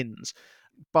begins.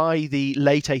 By the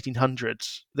late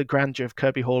 1800s, the grandeur of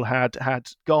Kirby Hall had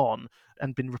gone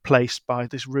and been replaced by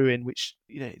this ruin, which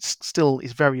it still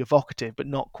is very evocative, but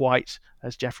not quite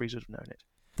as Jeffreys would have known it.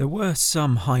 There were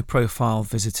some high-profile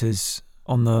visitors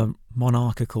on the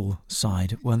monarchical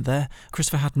side, weren't there?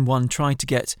 Christopher Hatton I tried to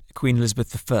get Queen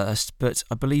Elizabeth I, but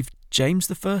I believe James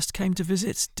I came to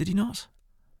visit, did he not?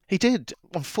 He did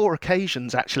on 4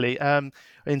 occasions, actually, in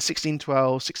 1612,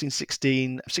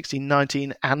 1616,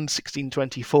 1619 and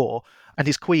 1624. And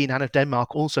his queen, Anne of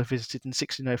Denmark, also visited in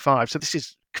 1605. So this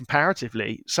is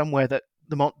comparatively somewhere that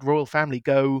the royal family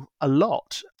go a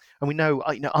lot. And we know,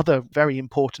 other very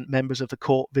important members of the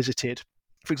court visited.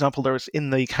 For example, there is in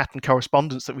the Hatton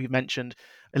correspondence that we've mentioned,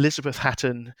 Elizabeth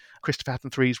Hatton, Christopher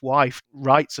Hatton III's wife,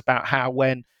 writes about how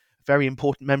when very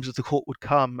important members of the court would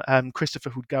come.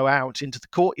 Christopher would go out into the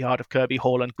courtyard of Kirby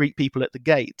Hall and greet people at the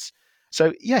gates.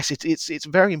 So yes, it's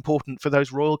very important for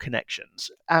those royal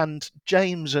connections. And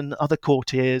James and other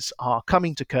courtiers are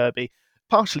coming to Kirby,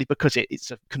 partially because it's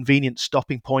a convenient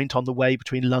stopping point on the way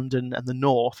between London and the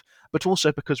north, but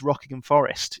also because Rockingham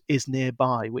Forest is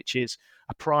nearby, which is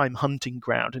a prime hunting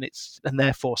ground, and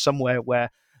therefore somewhere where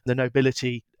the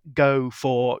nobility go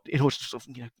for in order to sort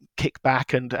of, kick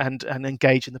back and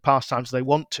engage in the pastimes they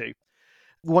want to.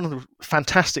 One of the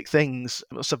fantastic things,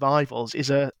 survivals, is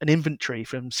an inventory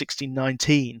from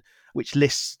 1619 which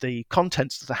lists the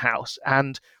contents of the house,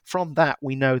 and from that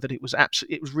we know that it was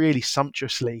really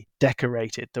sumptuously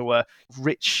decorated. There were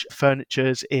rich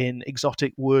furnitures in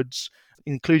exotic woods,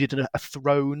 included a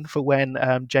throne for when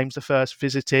James I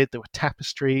visited. There were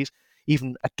tapestries,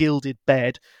 even a gilded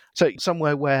bed. So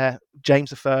somewhere where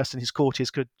James I and his courtiers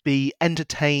could be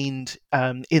entertained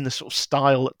in the sort of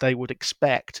style that they would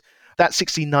expect. That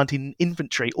 1619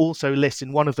 inventory also lists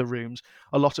in one of the rooms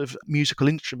a lot of musical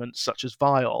instruments such as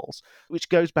viols, which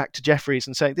goes back to Jeffreys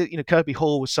and saying that Kirby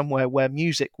Hall was somewhere where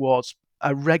music was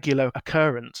a regular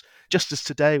occurrence, just as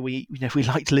today we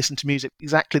like to listen to music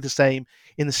exactly the same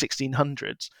in the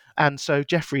 1600s. And so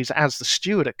Jeffreys, as the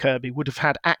steward at Kirby, would have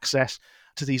had access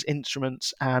to these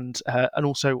instruments and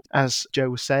also, as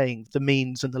Joe was saying, the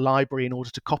means and the library in order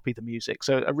to copy the music.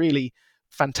 So a really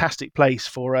fantastic place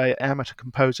for an amateur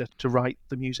composer to write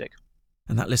the music.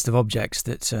 And that list of objects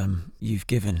that you've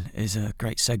given is a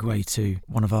great segue to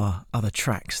one of our other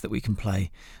tracks that we can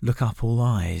play, Look Up All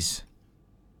Eyes.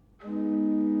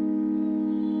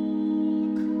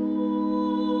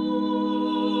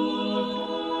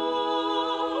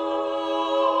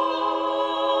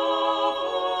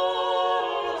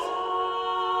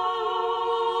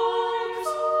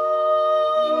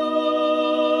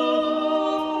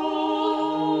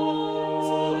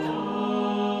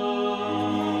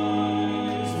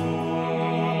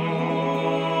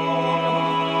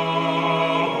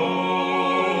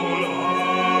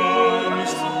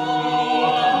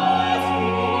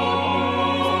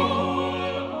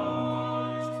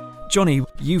 Johnny,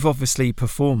 you've obviously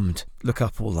performed Look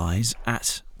Up All Eyes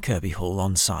at Kirby Hall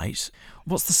on site.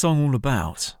 What's the song all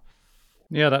about?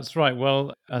 Yeah, that's right.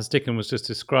 Well, as Dickon was just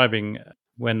describing,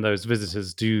 when those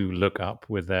visitors do look up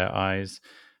with their eyes,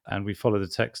 and we follow the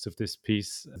text of this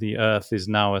piece, the earth is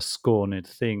now a scorned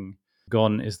thing,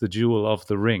 gone is the jewel of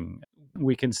the ring.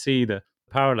 We can see the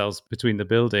parallels between the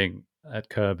building at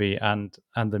Kirby and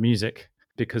the music,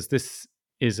 because this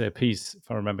is a piece, if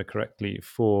I remember correctly,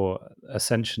 for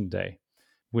Ascension Day,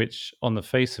 which on the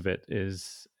face of it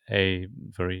is a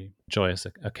very joyous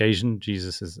occasion.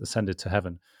 Jesus has ascended to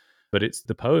heaven. But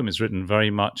the poem is written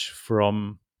very much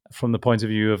from the point of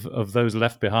view of those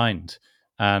left behind.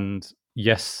 And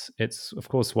yes, it's of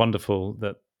course wonderful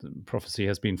that the prophecy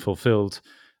has been fulfilled.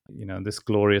 This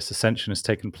glorious ascension has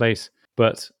taken place.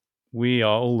 But we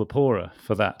are all the poorer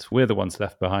for that. We're the ones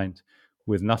left behind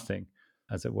with nothing,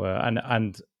 as it were.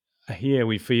 And here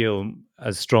we feel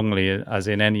as strongly as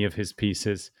in any of his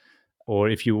pieces, or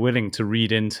if you're willing to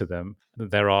read into them,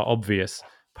 there are obvious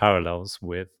parallels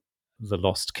with the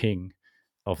lost king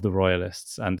of the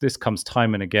royalists. And this comes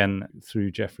time and again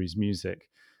through Jeffrey's music.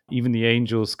 Even the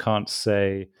angels can't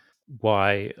say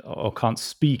why, or can't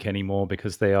speak anymore,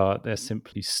 because they're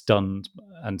simply stunned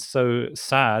and so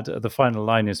sad. The final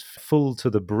line is full to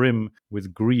the brim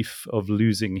with grief of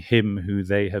losing him who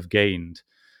they have gained.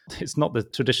 It's not the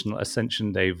traditional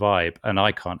Ascension Day vibe, and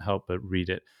I can't help but read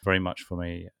it very much from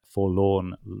a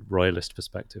forlorn royalist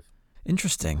perspective.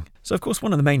 Interesting. So, of course,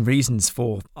 one of the main reasons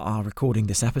for our recording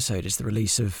this episode is the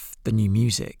release of the new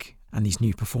music and these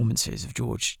new performances of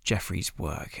George Jeffreys'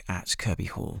 work at Kirby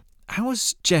Hall. How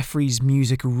was Jeffreys'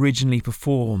 music originally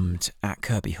performed at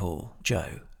Kirby Hall,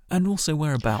 Joe? And also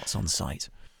whereabouts on site?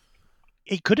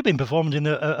 It could have been performed in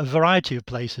a variety of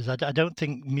places. I don't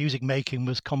think music making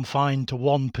was confined to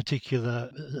one particular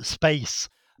space.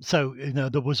 So,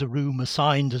 there was a room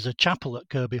assigned as a chapel at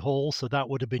Kirby Hall, so that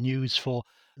would have been used for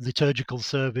liturgical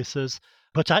services.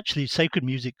 But actually, sacred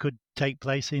music could take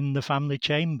place in the family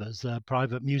chambers,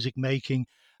 private music making,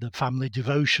 the family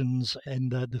devotions in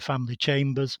the family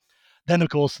chambers. Then, of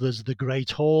course, there's the Great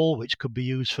Hall, which could be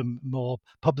used for more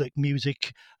public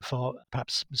music, for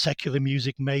perhaps secular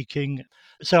music making.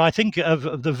 So I think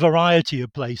of the variety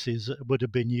of places that would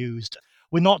have been used.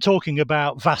 We're not talking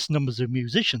about vast numbers of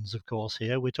musicians, of course,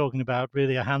 here. We're talking about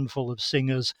really a handful of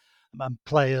singers and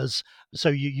players. So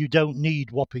you don't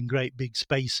need whopping great big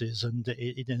spaces. And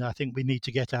I think we need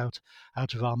to get out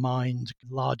of our mind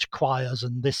large choirs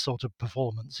and this sort of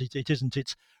performance. It isn't.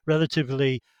 It's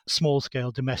relatively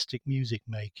small-scale domestic music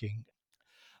making.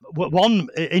 One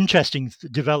interesting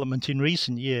development in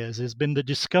recent years has been the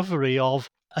discovery of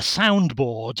a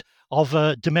soundboard of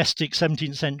a domestic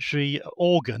 17th century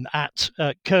organ at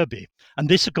Kirby. And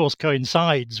this, of course,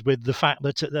 coincides with the fact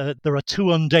that there are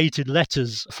two undated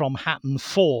letters from Hatton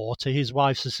IV to his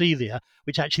wife Cecilia,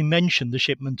 which actually mention the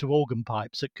shipment of organ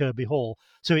pipes at Kirby Hall.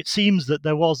 So it seems that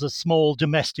there was a small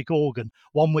domestic organ,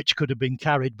 one which could have been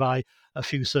carried by a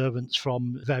few servants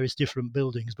from various different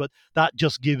buildings. But that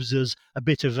just gives us a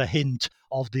bit of a hint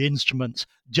of the instruments,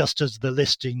 just as the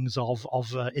listings of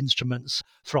instruments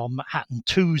from Hatton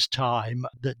II's time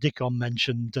that Dickon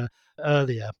mentioned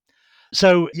earlier.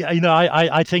 So,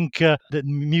 I think that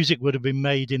music would have been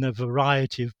made in a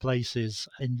variety of places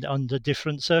under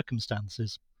different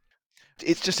circumstances.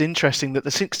 It's just interesting that the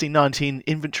 1619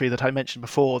 inventory that I mentioned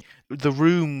before, the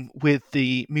room with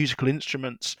the musical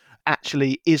instruments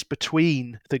actually is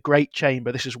between the Great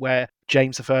Chamber. This is where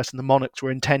James I and the monarchs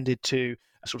were intended to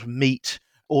sort of meet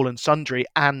all and sundry,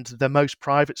 and the most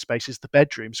private space is the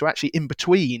bedroom. So actually in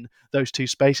between those two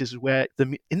spaces is where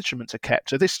the instruments are kept.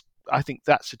 So this, I think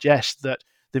that suggests that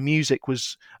the music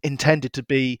was intended to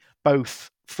be both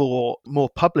for more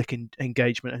public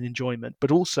engagement and enjoyment,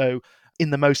 but also in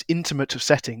the most intimate of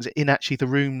settings, in actually the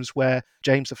rooms where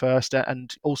James I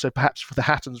and also perhaps for the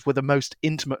Hattons were the most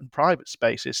intimate and private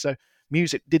spaces. So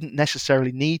music didn't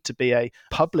necessarily need to be a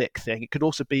public thing. It could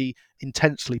also be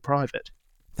intensely private.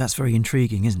 That's very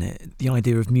intriguing, isn't it? The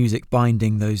idea of music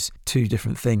binding those two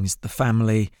different things, the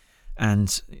family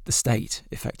and the state,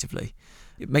 effectively.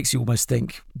 It makes you almost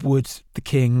think, would the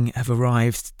king have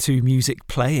arrived to music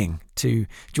playing, to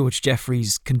George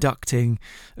Jeffreys conducting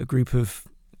a group of,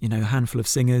 a handful of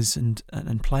singers and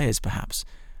players, perhaps?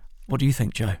 What do you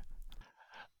think, Joe?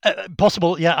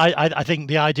 Possible, yeah. I think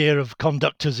the idea of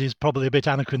conductors is probably a bit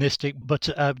anachronistic, but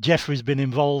Jeffrey's been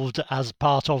involved as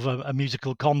part of a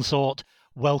musical consort,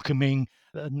 welcoming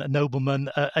noblemen.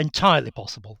 Entirely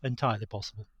possible.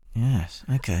 Yes,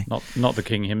 okay. Not the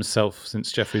king himself,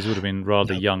 since Jeffreys would have been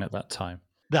rather young at that time.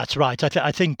 That's right.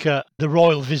 I think the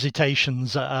royal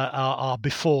visitations are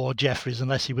before Jeffreys,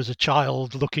 unless he was a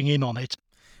child looking in on it.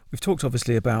 We've talked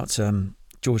obviously about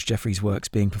George Jeffreys' works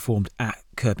being performed at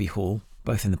Kirby Hall,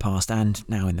 both in the past and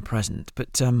now in the present.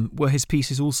 But were his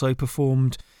pieces also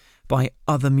performed by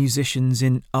other musicians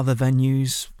in other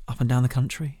venues up and down the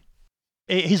country?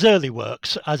 His early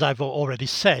works, as I've already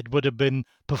said, would have been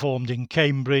performed in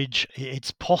Cambridge.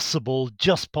 It's possible,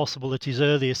 just possible, that his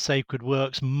earliest sacred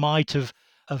works might have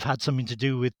had something to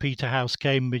do with Peterhouse,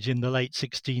 Cambridge in the late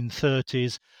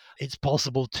 1630s. It's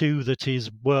possible, too, that his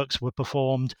works were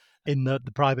performed in the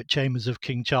private chambers of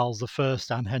King Charles I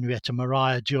and Henrietta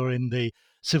Maria during the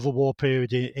Civil War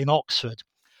period in Oxford.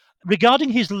 Regarding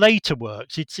his later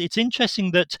works, it's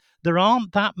interesting that there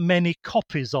aren't that many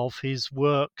copies of his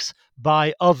works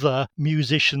by other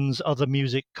musicians, other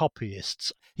music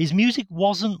copyists. His music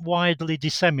wasn't widely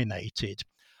disseminated.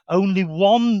 Only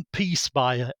one piece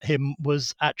by him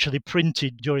was actually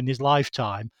printed during his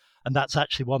lifetime, and that's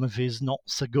actually one of his not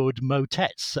so good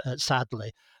motets,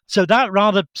 sadly. So that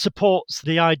rather supports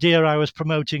the idea I was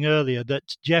promoting earlier,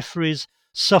 that Jeffreys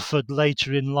suffered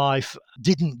later in life,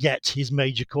 didn't get his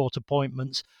major court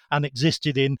appointments, and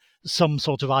existed in some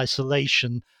sort of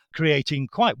isolation, creating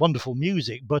quite wonderful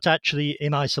music, but actually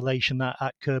in isolation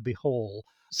at Kirby Hall.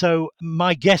 So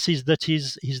my guess is that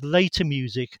his later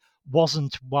music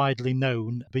wasn't widely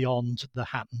known beyond the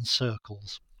Hatton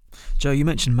circles. Joe, you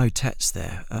mentioned motets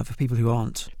there. For people who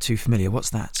aren't too familiar,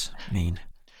 what's that mean?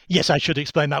 Yes, I should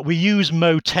explain that. We use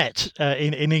motet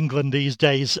in England these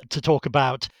days to talk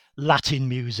about Latin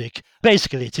music.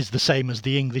 Basically, it is the same as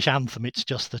the English anthem. It's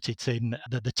just that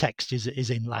the text is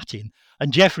in Latin.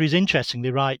 And Jeffreys,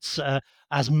 interestingly, writes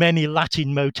as many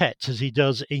Latin motets as he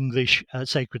does English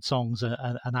sacred songs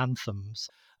and anthems.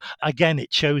 Again,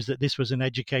 it shows that this was an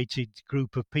educated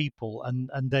group of people,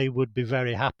 and they would be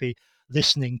very happy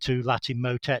listening to Latin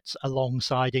motets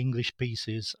alongside English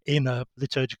pieces in a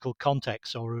liturgical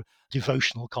context, or a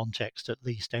devotional context at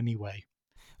least anyway.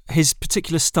 His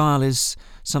particular style is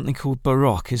something called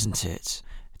Baroque, isn't it?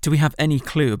 Do we have any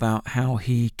clue about how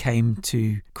he came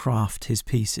to craft his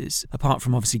pieces, apart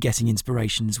from obviously getting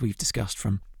inspirations we've discussed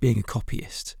from being a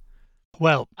copyist?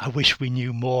 Well, I wish we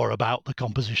knew more about the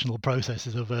compositional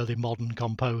processes of early modern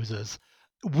composers.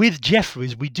 With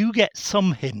Jeffreys, we do get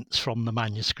some hints from the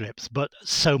manuscripts, but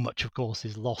so much, of course,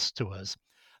 is lost to us.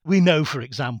 We know, for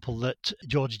example, that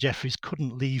George Jeffreys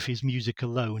couldn't leave his music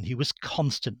alone. He was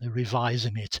constantly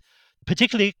revising it,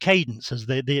 particularly cadences,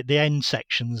 the end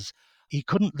sections. He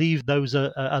couldn't leave those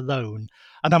alone.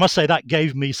 And I must say that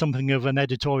gave me something of an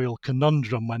editorial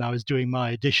conundrum when I was doing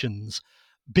my editions,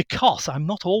 because I'm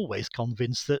not always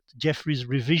convinced that Jeffrey's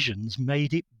revisions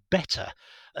made it better.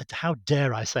 How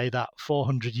dare I say that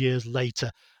 400 years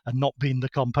later and not being the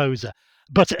composer?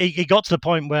 But it got to the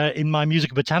point where in my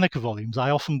Musica Britannica volumes,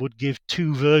 I often would give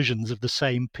two versions of the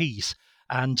same piece,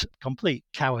 and complete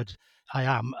coward I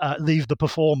am, leave the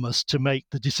performers to make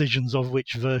the decisions of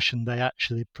which version they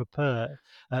actually prefer.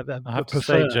 I have to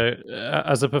say, Joe,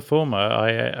 as a performer,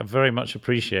 I very much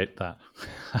appreciate that.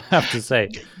 I have to say.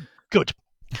 Good.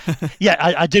 Yeah,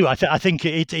 I do. I think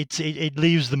it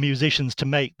leaves the musicians to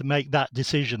make that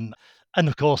decision. And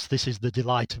of course, this is the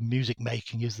delight of music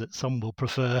making, is that some will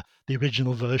prefer the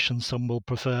original version, some will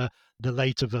prefer the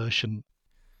later version.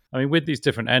 I mean, with these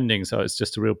different endings, it's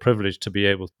just a real privilege to be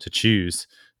able to choose.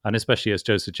 And especially as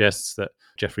Joe suggests that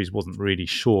Jeffries wasn't really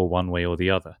sure one way or the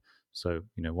other. So,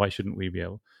 why shouldn't we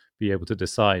be able to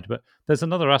decide? But there's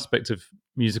another aspect of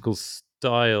musical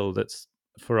style that's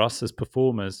for us as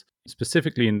performers,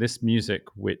 specifically in this music,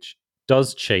 which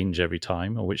does change every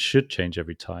time, or which should change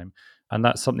every time. And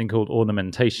that's something called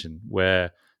ornamentation,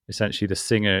 where essentially the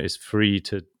singer is free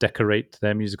to decorate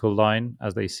their musical line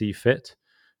as they see fit.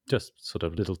 Just sort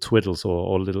of little twiddles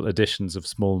or little additions of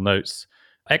small notes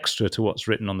extra to what's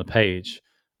written on the page.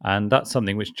 And that's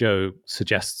something which Joe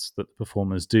suggests that the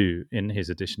performers do in his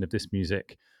edition of this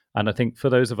music. And I think for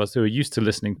those of us who are used to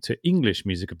listening to English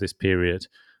music of this period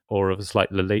or of a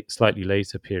slightly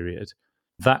later period,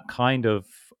 that kind of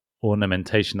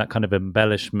ornamentation, that kind of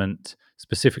embellishment,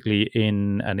 specifically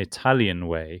in an Italian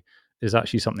way, is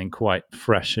actually something quite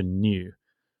fresh and new.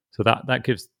 So that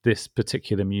gives this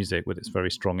particular music, with its very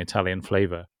strong Italian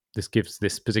flavor, this gives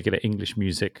this particular English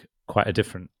music quite a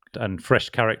different and fresh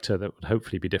character that would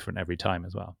hopefully be different every time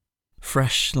as well.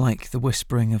 Fresh like the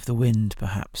whispering of the wind,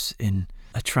 perhaps, in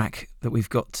a track that we've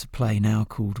got to play now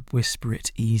called Whisper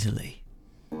It Easily.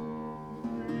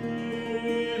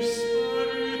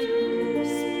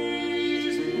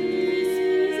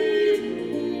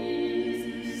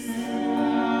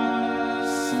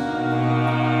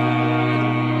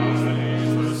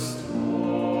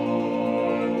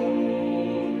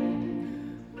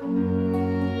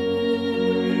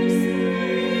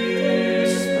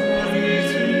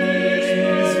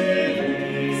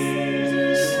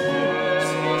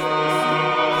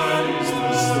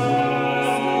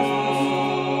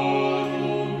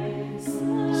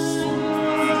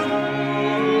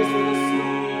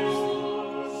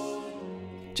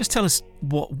 Just tell us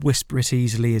what Whisper It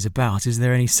Easily is about. Is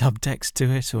there any subtext to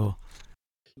it, or?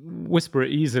 Whisper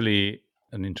It Easily,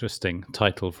 an interesting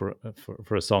title for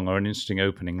a song, or an interesting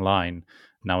opening line.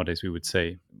 Nowadays we would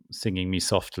say "singing me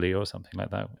softly" or something like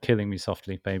that, "killing me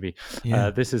softly, baby." Yeah.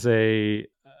 This is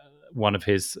one of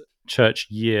his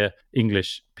church year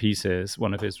English pieces,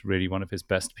 one of his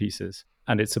best pieces,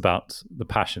 and it's about the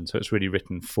Passion. So it's really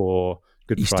written for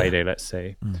Good Easter. Friday, let's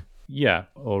say. Yeah,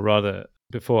 or rather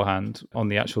beforehand, on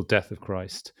the actual death of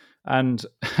Christ. And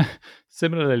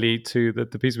similarly to the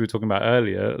piece we were talking about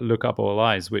earlier, Look Up All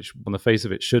Eyes, which on the face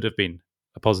of it should have been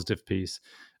a positive piece,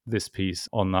 this piece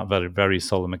on that very, very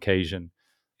solemn occasion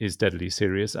is deadly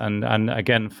serious, and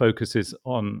again focuses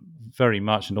on very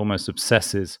much and almost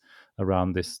obsesses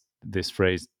around this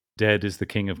phrase, "Dead is the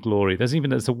King of Glory." There's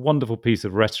a wonderful piece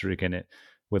of rhetoric in it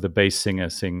where the bass singer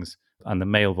sings and the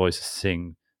male voices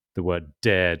sing the word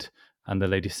 "dead," and the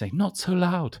ladies say, "Not so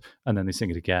loud," and then they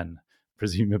sing it again,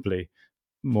 presumably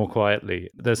more quietly.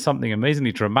 There's something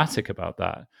amazingly dramatic about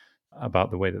that,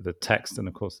 about the way that the text and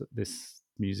of course that this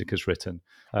music is written.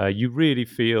 You really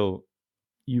feel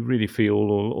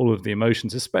all of the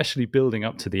emotions, especially building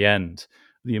up to the end,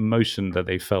 the emotion that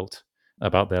they felt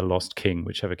about their lost king,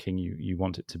 whichever king you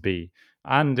want it to be.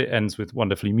 And it ends with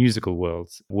wonderfully musical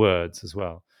words as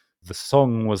well. The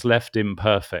song was left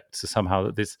imperfect, so somehow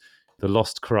that the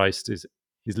lost Christ is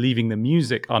leaving the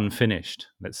music unfinished,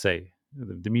 let's say,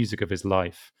 the music of his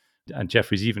life. And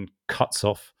Jeffries even cuts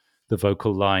off the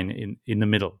vocal line in the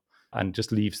middle and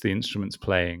just leaves the instruments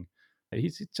playing.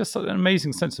 He's just an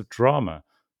amazing sense of drama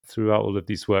throughout all of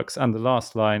these works. And the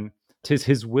last line, "'Tis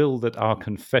his will that our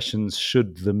confessions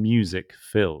should the music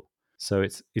fill." So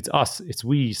it's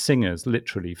we singers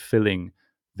literally filling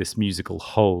this musical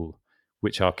hole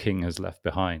which our king has left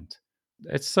behind.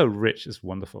 It's so rich, it's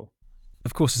wonderful.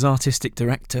 Of course, as artistic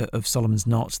director of Solomon's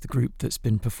Knot, the group that's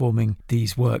been performing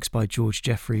these works by George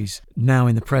Jeffries now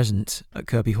in the present at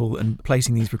Kirby Hall and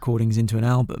placing these recordings into an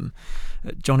album,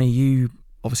 Johnny, you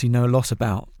obviously know a lot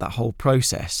about that whole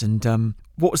process. And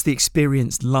what was the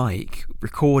experience like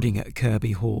recording at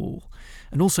Kirby Hall?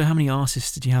 And also, how many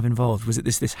artists did you have involved? Was it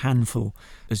this handful,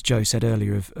 as Joe said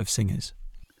earlier, of singers?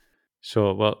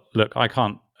 Sure. Well, look, I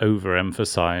can't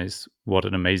overemphasize what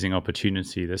an amazing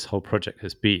opportunity this whole project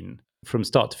has been. From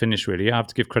start to finish, really, I have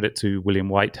to give credit to William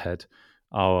Whitehead,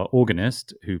 our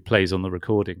organist who plays on the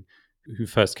recording, who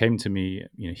first came to me.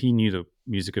 He knew the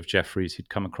music of Jeffries. He'd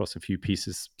come across a few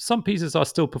pieces. Some pieces are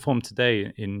still performed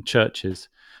today in churches.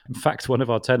 In fact, one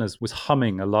of our tenors was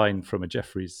humming a line from a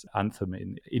Jeffries anthem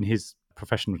in his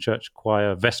professional church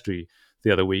choir vestry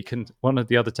the other week. And one of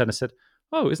the other tenors said,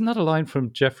 "Oh, isn't that a line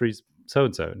from Jeffries so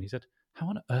and so?" And he said, "How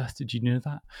on earth did you know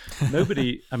that?"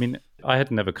 Nobody, I mean, I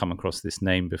had never come across this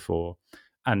name before.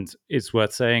 And it's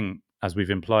worth saying, as we've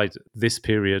implied, this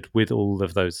period with all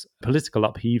of those political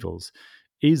upheavals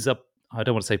is I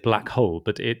don't want to say black hole,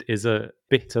 but it is a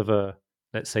bit of a,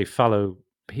 let's say, fallow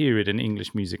period in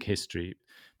English music history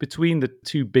between the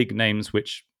two big names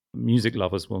which music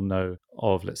lovers will know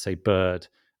of, let's say, Byrd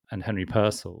and Henry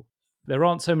Purcell. There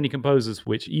aren't so many composers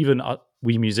which even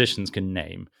we musicians can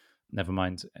name, never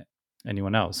mind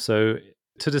anyone else. So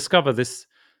to discover this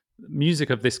music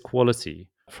of this quality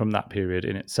from that period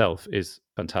in itself is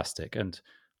fantastic. And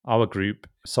our group,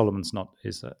 Solomon's Knot,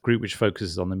 is a group which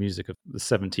focuses on the music of the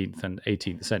 17th and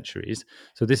 18th centuries.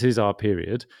 So this is our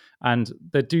period. And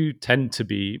there do tend to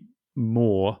be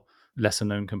more lesser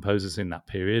known composers in that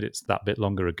period. It's that bit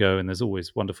longer ago, and there's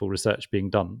always wonderful research being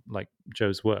done, like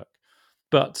Joe's work.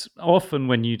 But often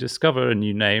when you discover a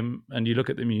new name and you look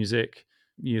at the music,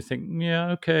 you think, yeah,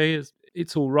 okay,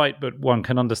 it's all right, but one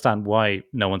can understand why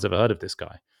no one's ever heard of this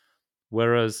guy.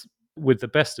 Whereas with the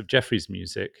best of Jeffrey's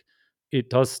music, it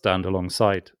does stand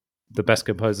alongside the best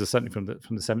composers, certainly from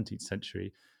the 17th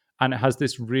century, and it has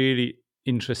this really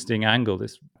interesting angle.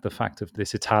 The fact of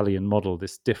this Italian model,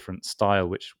 this different style,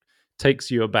 which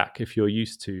takes you aback if you're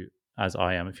used to, as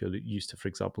I am, if you're used to, for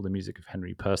example, the music of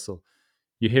Henry Purcell.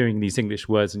 You're hearing these English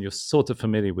words and you're sort of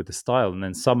familiar with the style, and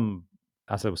then some,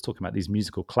 as I was talking about, these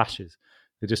musical clashes,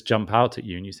 they just jump out at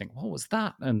you, and you think, "What was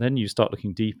that?" And then you start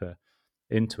looking deeper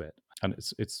into it, and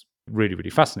it's really, really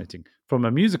fascinating from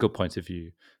a musical point of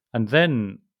view. And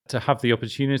then to have the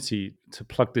opportunity to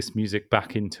plug this music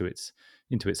back into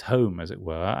its home, as it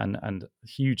were, and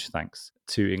huge thanks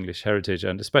to English Heritage,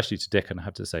 and especially to Dickon, I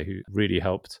have to say, who really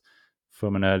helped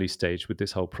from an early stage with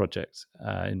this whole project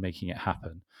in making it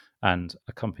happen and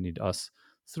accompanied us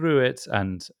through it.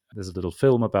 And there's a little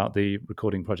film about the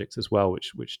recording project as well,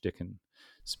 which Dickon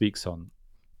speaks on.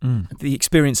 The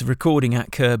experience of recording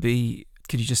at Kirby,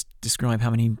 could you just describe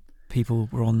how many people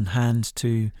were on hand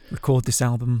to record this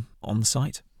album on the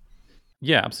site?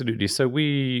 Yeah, absolutely. So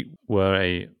we were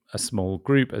a small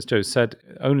group, as Joe said,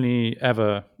 only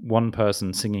ever one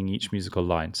person singing each musical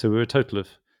line. So we were a total of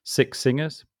 6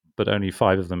 singers, but only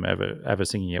 5 of them ever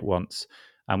singing at once.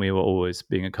 And we were always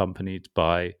being accompanied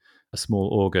by a small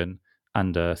organ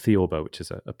and a theorbo, which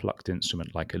is a plucked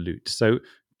instrument like a lute. So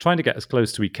trying to get as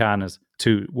close to we can as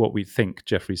to what we think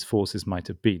Jeffrey's forces might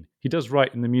have been. He does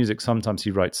write in the music, sometimes he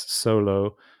writes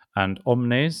solo and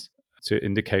omnes to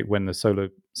indicate when the solo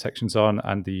sections are,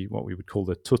 and the what we would call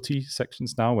the tutti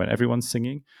sections now, when everyone's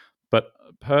singing. But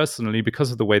personally,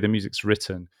 because of the way the music's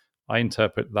written, I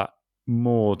interpret that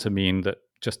more to mean that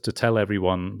just to tell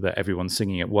everyone that everyone's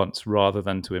singing at once, rather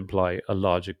than to imply a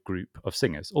larger group of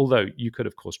singers. Although you could,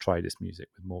 of course, try this music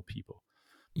with more people.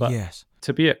 But yes,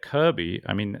 to be at Kirby,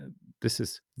 I mean, this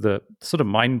is the sort of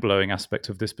mind-blowing aspect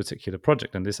of this particular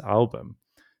project and this album,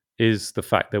 is the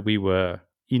fact that we were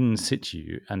in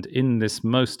situ and in this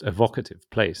most evocative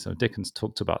place. So Dickens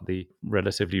talked about the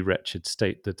relatively wretched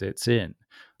state that it's in.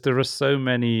 There are so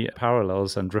many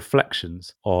parallels and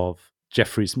reflections of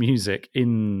Jeffrey's music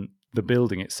in the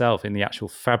building itself, in the actual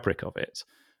fabric of it.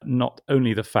 Not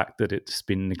only the fact that it's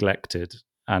been neglected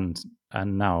and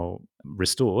now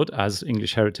restored, as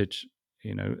English Heritage,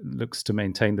 looks to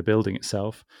maintain the building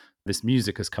itself. This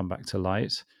music has come back to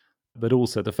light, but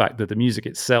also the fact that the music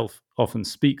itself often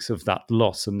speaks of that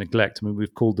loss and neglect. I mean,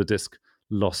 we've called the disc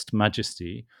Lost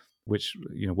Majesty, which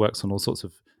works on all sorts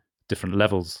of different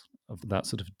levels of that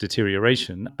sort of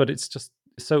deterioration, but it's just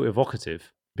so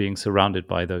evocative being surrounded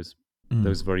by those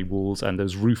very walls and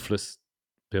those roofless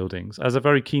buildings. As a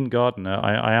very keen gardener,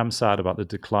 I am sad about the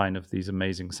decline of these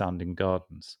amazing sounding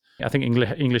gardens. I think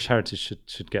English Heritage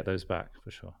should get those back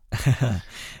for sure.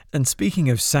 And speaking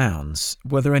of sounds,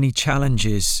 were there any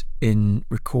challenges in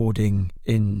recording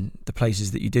in the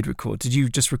places that you did record? Did you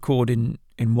just record in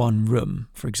one room,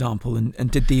 for example,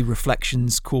 and did the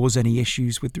reflections cause any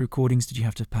issues with the recordings? Did you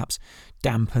have to perhaps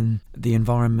dampen the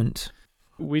environment?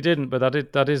 We didn't, but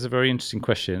that is a very interesting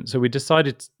question. So we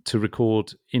decided to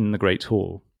record in the Great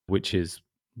Hall, which is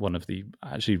one of the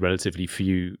actually relatively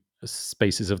few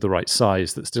spaces of the right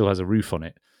size that still has a roof on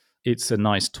it. It's a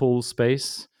nice tall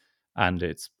space, and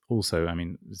it's also, I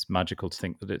mean, it's magical to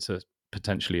think that it's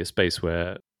potentially a space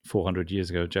where 400 years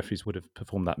ago, Jeffries would have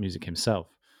performed that music himself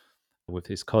with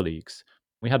his colleagues.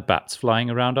 We had bats flying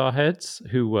around our heads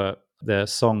their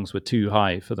songs were too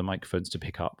high for the microphones to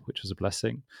pick up, which was a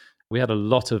blessing. We had a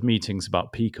lot of meetings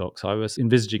about peacocks. I was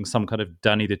envisaging some kind of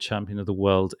Danny the Champion of the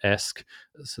World-esque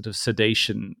sort of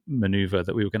sedation maneuver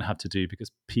that we were going to have to do,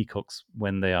 because peacocks,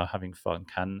 when they are having fun,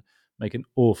 can make an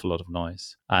awful lot of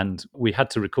noise. And we had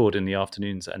to record in the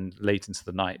afternoons and late into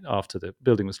the night after the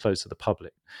building was closed to the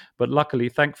public. But luckily,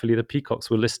 thankfully, the peacocks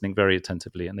were listening very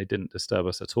attentively and they didn't disturb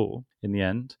us at all in the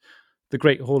end. The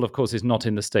Great Hall, of course, is not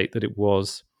in the state that it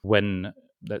was when,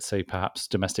 let's say, perhaps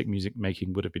domestic music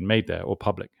making would have been made there, or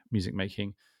public music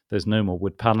making. There's no more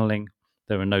wood paneling.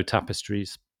 There are no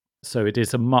tapestries. So it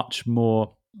is a much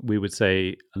more, we would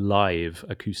say, live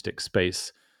acoustic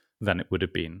space than it would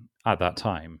have been at that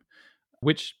time,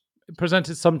 which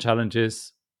presented some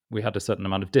challenges. We had a certain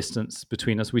amount of distance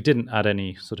between us. We didn't add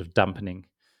any sort of dampening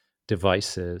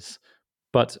devices.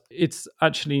 But it's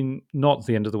actually not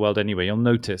the end of the world anyway. You'll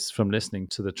notice from listening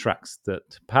to the tracks that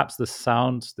perhaps the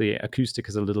sound, the acoustic,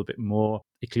 is a little bit more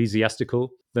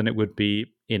ecclesiastical than it would be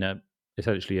in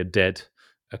essentially a dead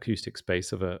acoustic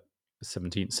space of a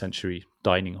 17th century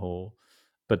dining hall.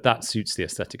 But that suits the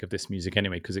aesthetic of this music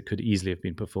anyway, because it could easily have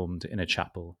been performed in a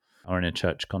chapel or in a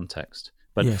church context.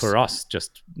 But Yes. For us,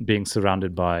 just being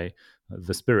surrounded by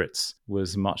the spirits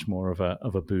was much more of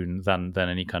a boon than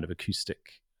any kind of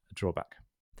acoustic drawback.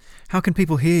 How can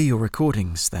people hear your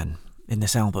recordings then in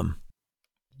this album?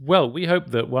 Well, we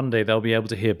hope that one day they'll be able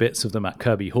to hear bits of them at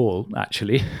Kirby Hall,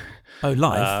 actually. Oh,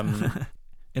 live?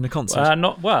 In a concert?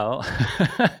 Not well.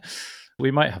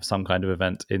 We might have some kind of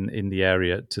event in the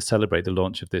area to celebrate the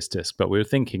launch of this disc, but we were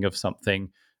thinking of something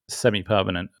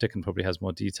semi-permanent. Dickon probably has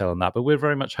more detail on that, but we're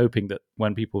very much hoping that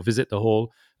when people visit the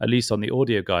hall, at least on the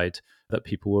audio guide, that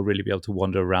people will really be able to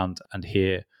wander around and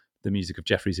hear the music of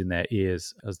Jeffries in their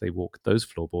ears as they walk those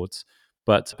floorboards.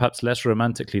 But perhaps less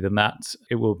romantically than that,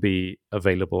 it will be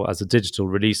available as a digital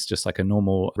release, just like a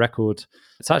normal record.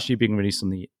 It's actually being released on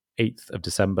the 8th of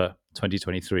December,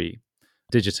 2023,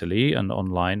 digitally and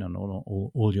online on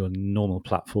all your normal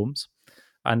platforms.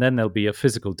 And then there'll be a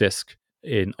physical disc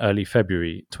in early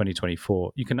February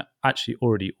 2024. You can actually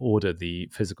already order the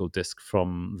physical disc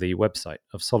from the website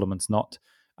of Solomon's Knot.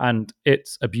 And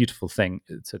it's a beautiful thing.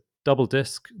 It's a double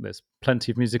disc. There's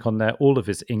plenty of music on there.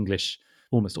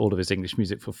 Almost all of his English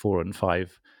music for 4 and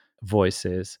 5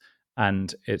 voices.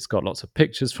 And it's got lots of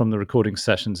pictures from the recording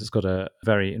sessions. It's got a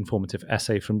very informative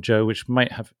essay from Joe, which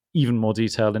might have even more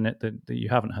detail in it that you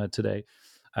haven't heard today.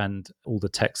 And all the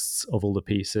texts of all the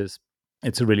pieces.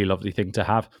 It's a really lovely thing to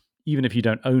have. Even if you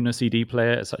don't own a CD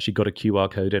player, it's actually got a QR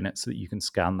code in it so that you can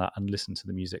scan that and listen to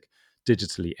the music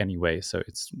digitally anyway. So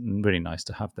it's really nice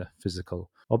to have the physical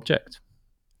object.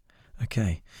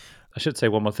 Okay. I should say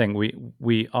one more thing.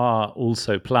 We are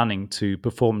also planning to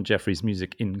perform Jeffries'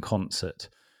 music in concert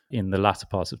in the latter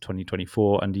parts of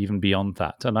 2024 and even beyond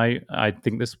that. And I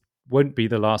think this won't be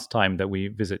the last time that we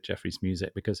visit Jeffries'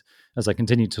 music, because as I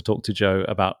continue to talk to Joe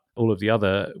about all of the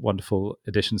other wonderful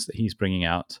editions that he's bringing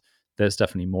out, there's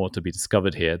definitely more to be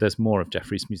discovered here. There's more of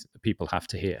Jeffries' music that people have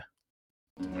to hear.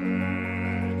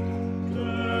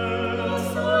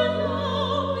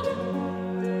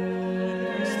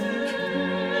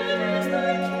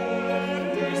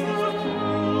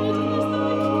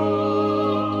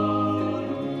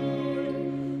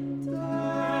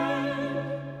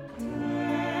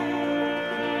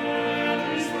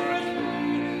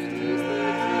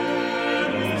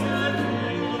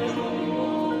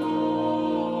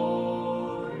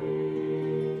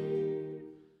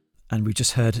 And we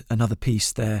just heard another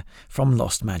piece there from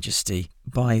Lost Majesty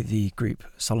by the group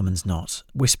Solomon's Knot.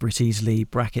 Whisper It Easily,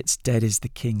 brackets, Dead is the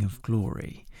King of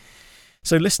Glory.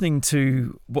 So listening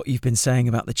to what you've been saying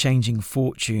about the changing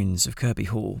fortunes of Kirby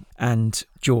Hall and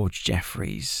George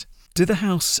Jeffries, do the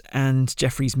house and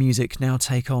Jeffries' music now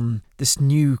take on this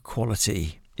new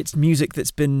quality? It's music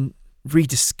that's been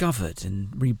rediscovered and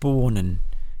reborn and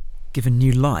given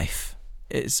new life.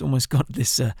 It's almost got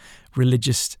this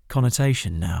religious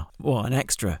connotation now, or an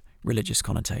extra religious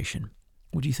connotation.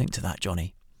 What do you think to that,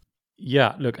 Johnny?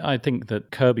 Yeah, look, I think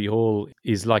that Kirby Hall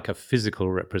is like a physical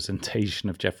representation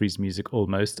of Jeffries' music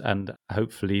almost, and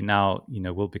hopefully now,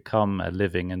 will become a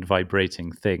living and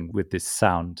vibrating thing with this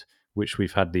sound, which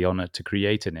we've had the honour to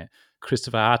create in it.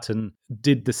 Christopher Hatton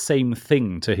did the same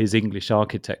thing to his English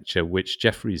architecture, which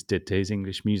Jeffries did to his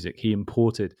English music. He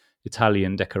imported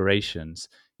Italian decorations.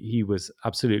 He was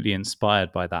absolutely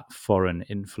inspired by that foreign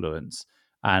influence.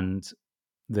 And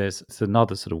there's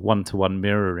another sort of one-to-one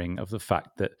mirroring of the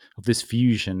fact that of this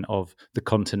fusion of the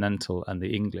continental and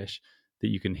the English that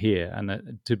you can hear,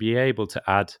 and to be able to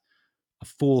add a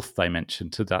fourth dimension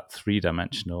to that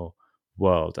three-dimensional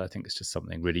world, I think it's just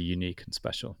something really unique and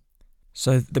special.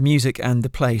 So the music and the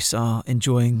place are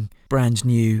enjoying brand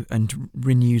new and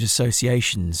renewed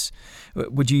associations.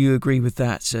 Would you agree with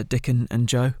that, Dick and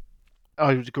Joe?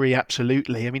 I would agree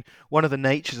absolutely. I mean, one of the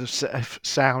natures of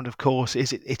sound, of course,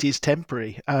 is it is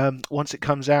temporary. Once it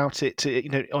comes out,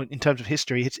 in terms of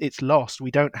history, it's lost.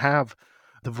 We don't have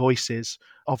the voices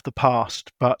of the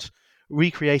past, but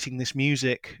recreating this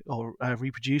music or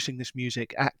reproducing this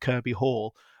music at Kirby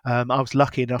Hall, I was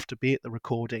lucky enough to be at the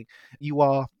recording. You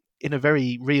are, in a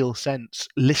very real sense,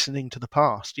 listening to the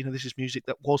past. This is music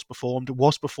that was performed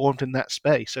in that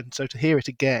space, and so to hear it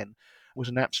again was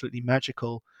an absolutely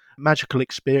magical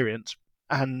experience.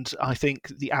 And I think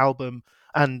the album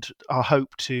and our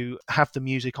hope to have the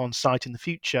music on site in the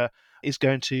future is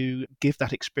going to give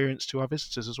that experience to our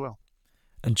visitors as well.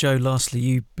 And Joe, lastly,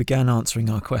 you began answering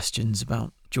our questions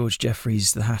about George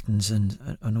Jeffreys, the Hattons,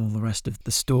 and all the rest of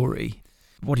the story.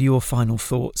 What are your final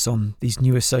thoughts on these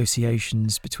new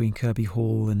associations between Kirby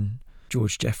Hall and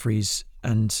George Jeffreys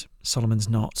and Solomon's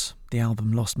Knot, the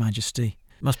album Lost Majesty?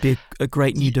 It must be a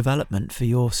great new development for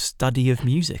your study of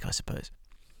music, I suppose.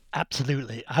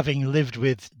 Absolutely. Having lived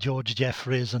with George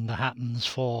Jeffreys and the Hattons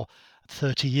for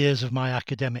 30 years of my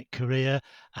academic career,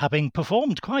 having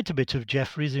performed quite a bit of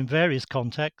Jeffreys in various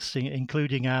contexts,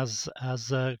 including as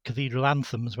cathedral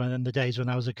anthems in the days when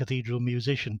I was a cathedral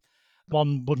musician.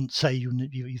 One wouldn't say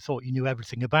you thought you knew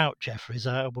everything about Jeffreys.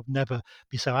 I would never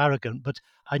be so arrogant, but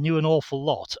I knew an awful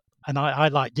lot. And I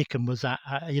like Dickon, was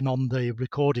in on the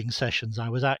recording sessions. I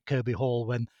was at Kirby Hall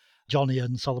when Johnny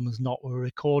and Solomon's Knot were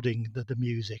recording the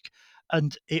music.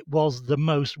 And it was the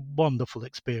most wonderful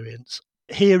experience.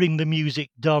 Hearing the music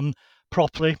done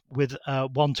properly with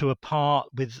one to a part,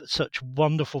 with such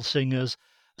wonderful singers,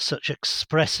 such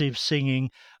expressive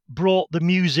singing, brought the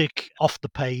music off the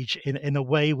page in a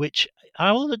way which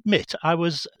I will admit I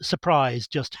was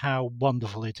surprised just how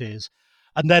wonderful it is.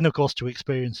 And then, of course, to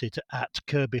experience it at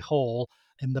Kirby Hall,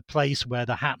 in the place where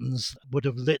the Hattons would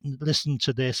have listened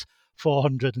to this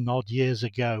 400 and odd years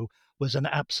ago, was an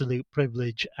absolute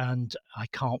privilege, and I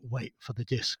can't wait for the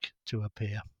disc to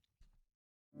appear.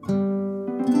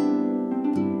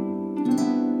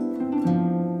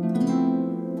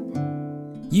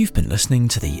 You've been listening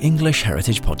to the English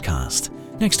Heritage Podcast.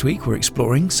 Next week, we're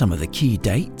exploring some of the key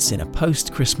dates in a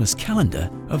post-Christmas calendar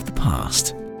of the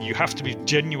past. You have to be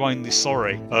genuinely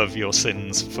sorry of your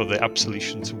sins for the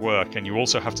absolution to work, and you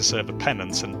also have to serve a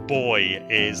penance, and boy,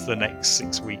 is the next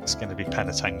 6 weeks going to be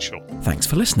penitential. Thanks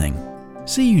for listening.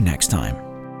 See you next time.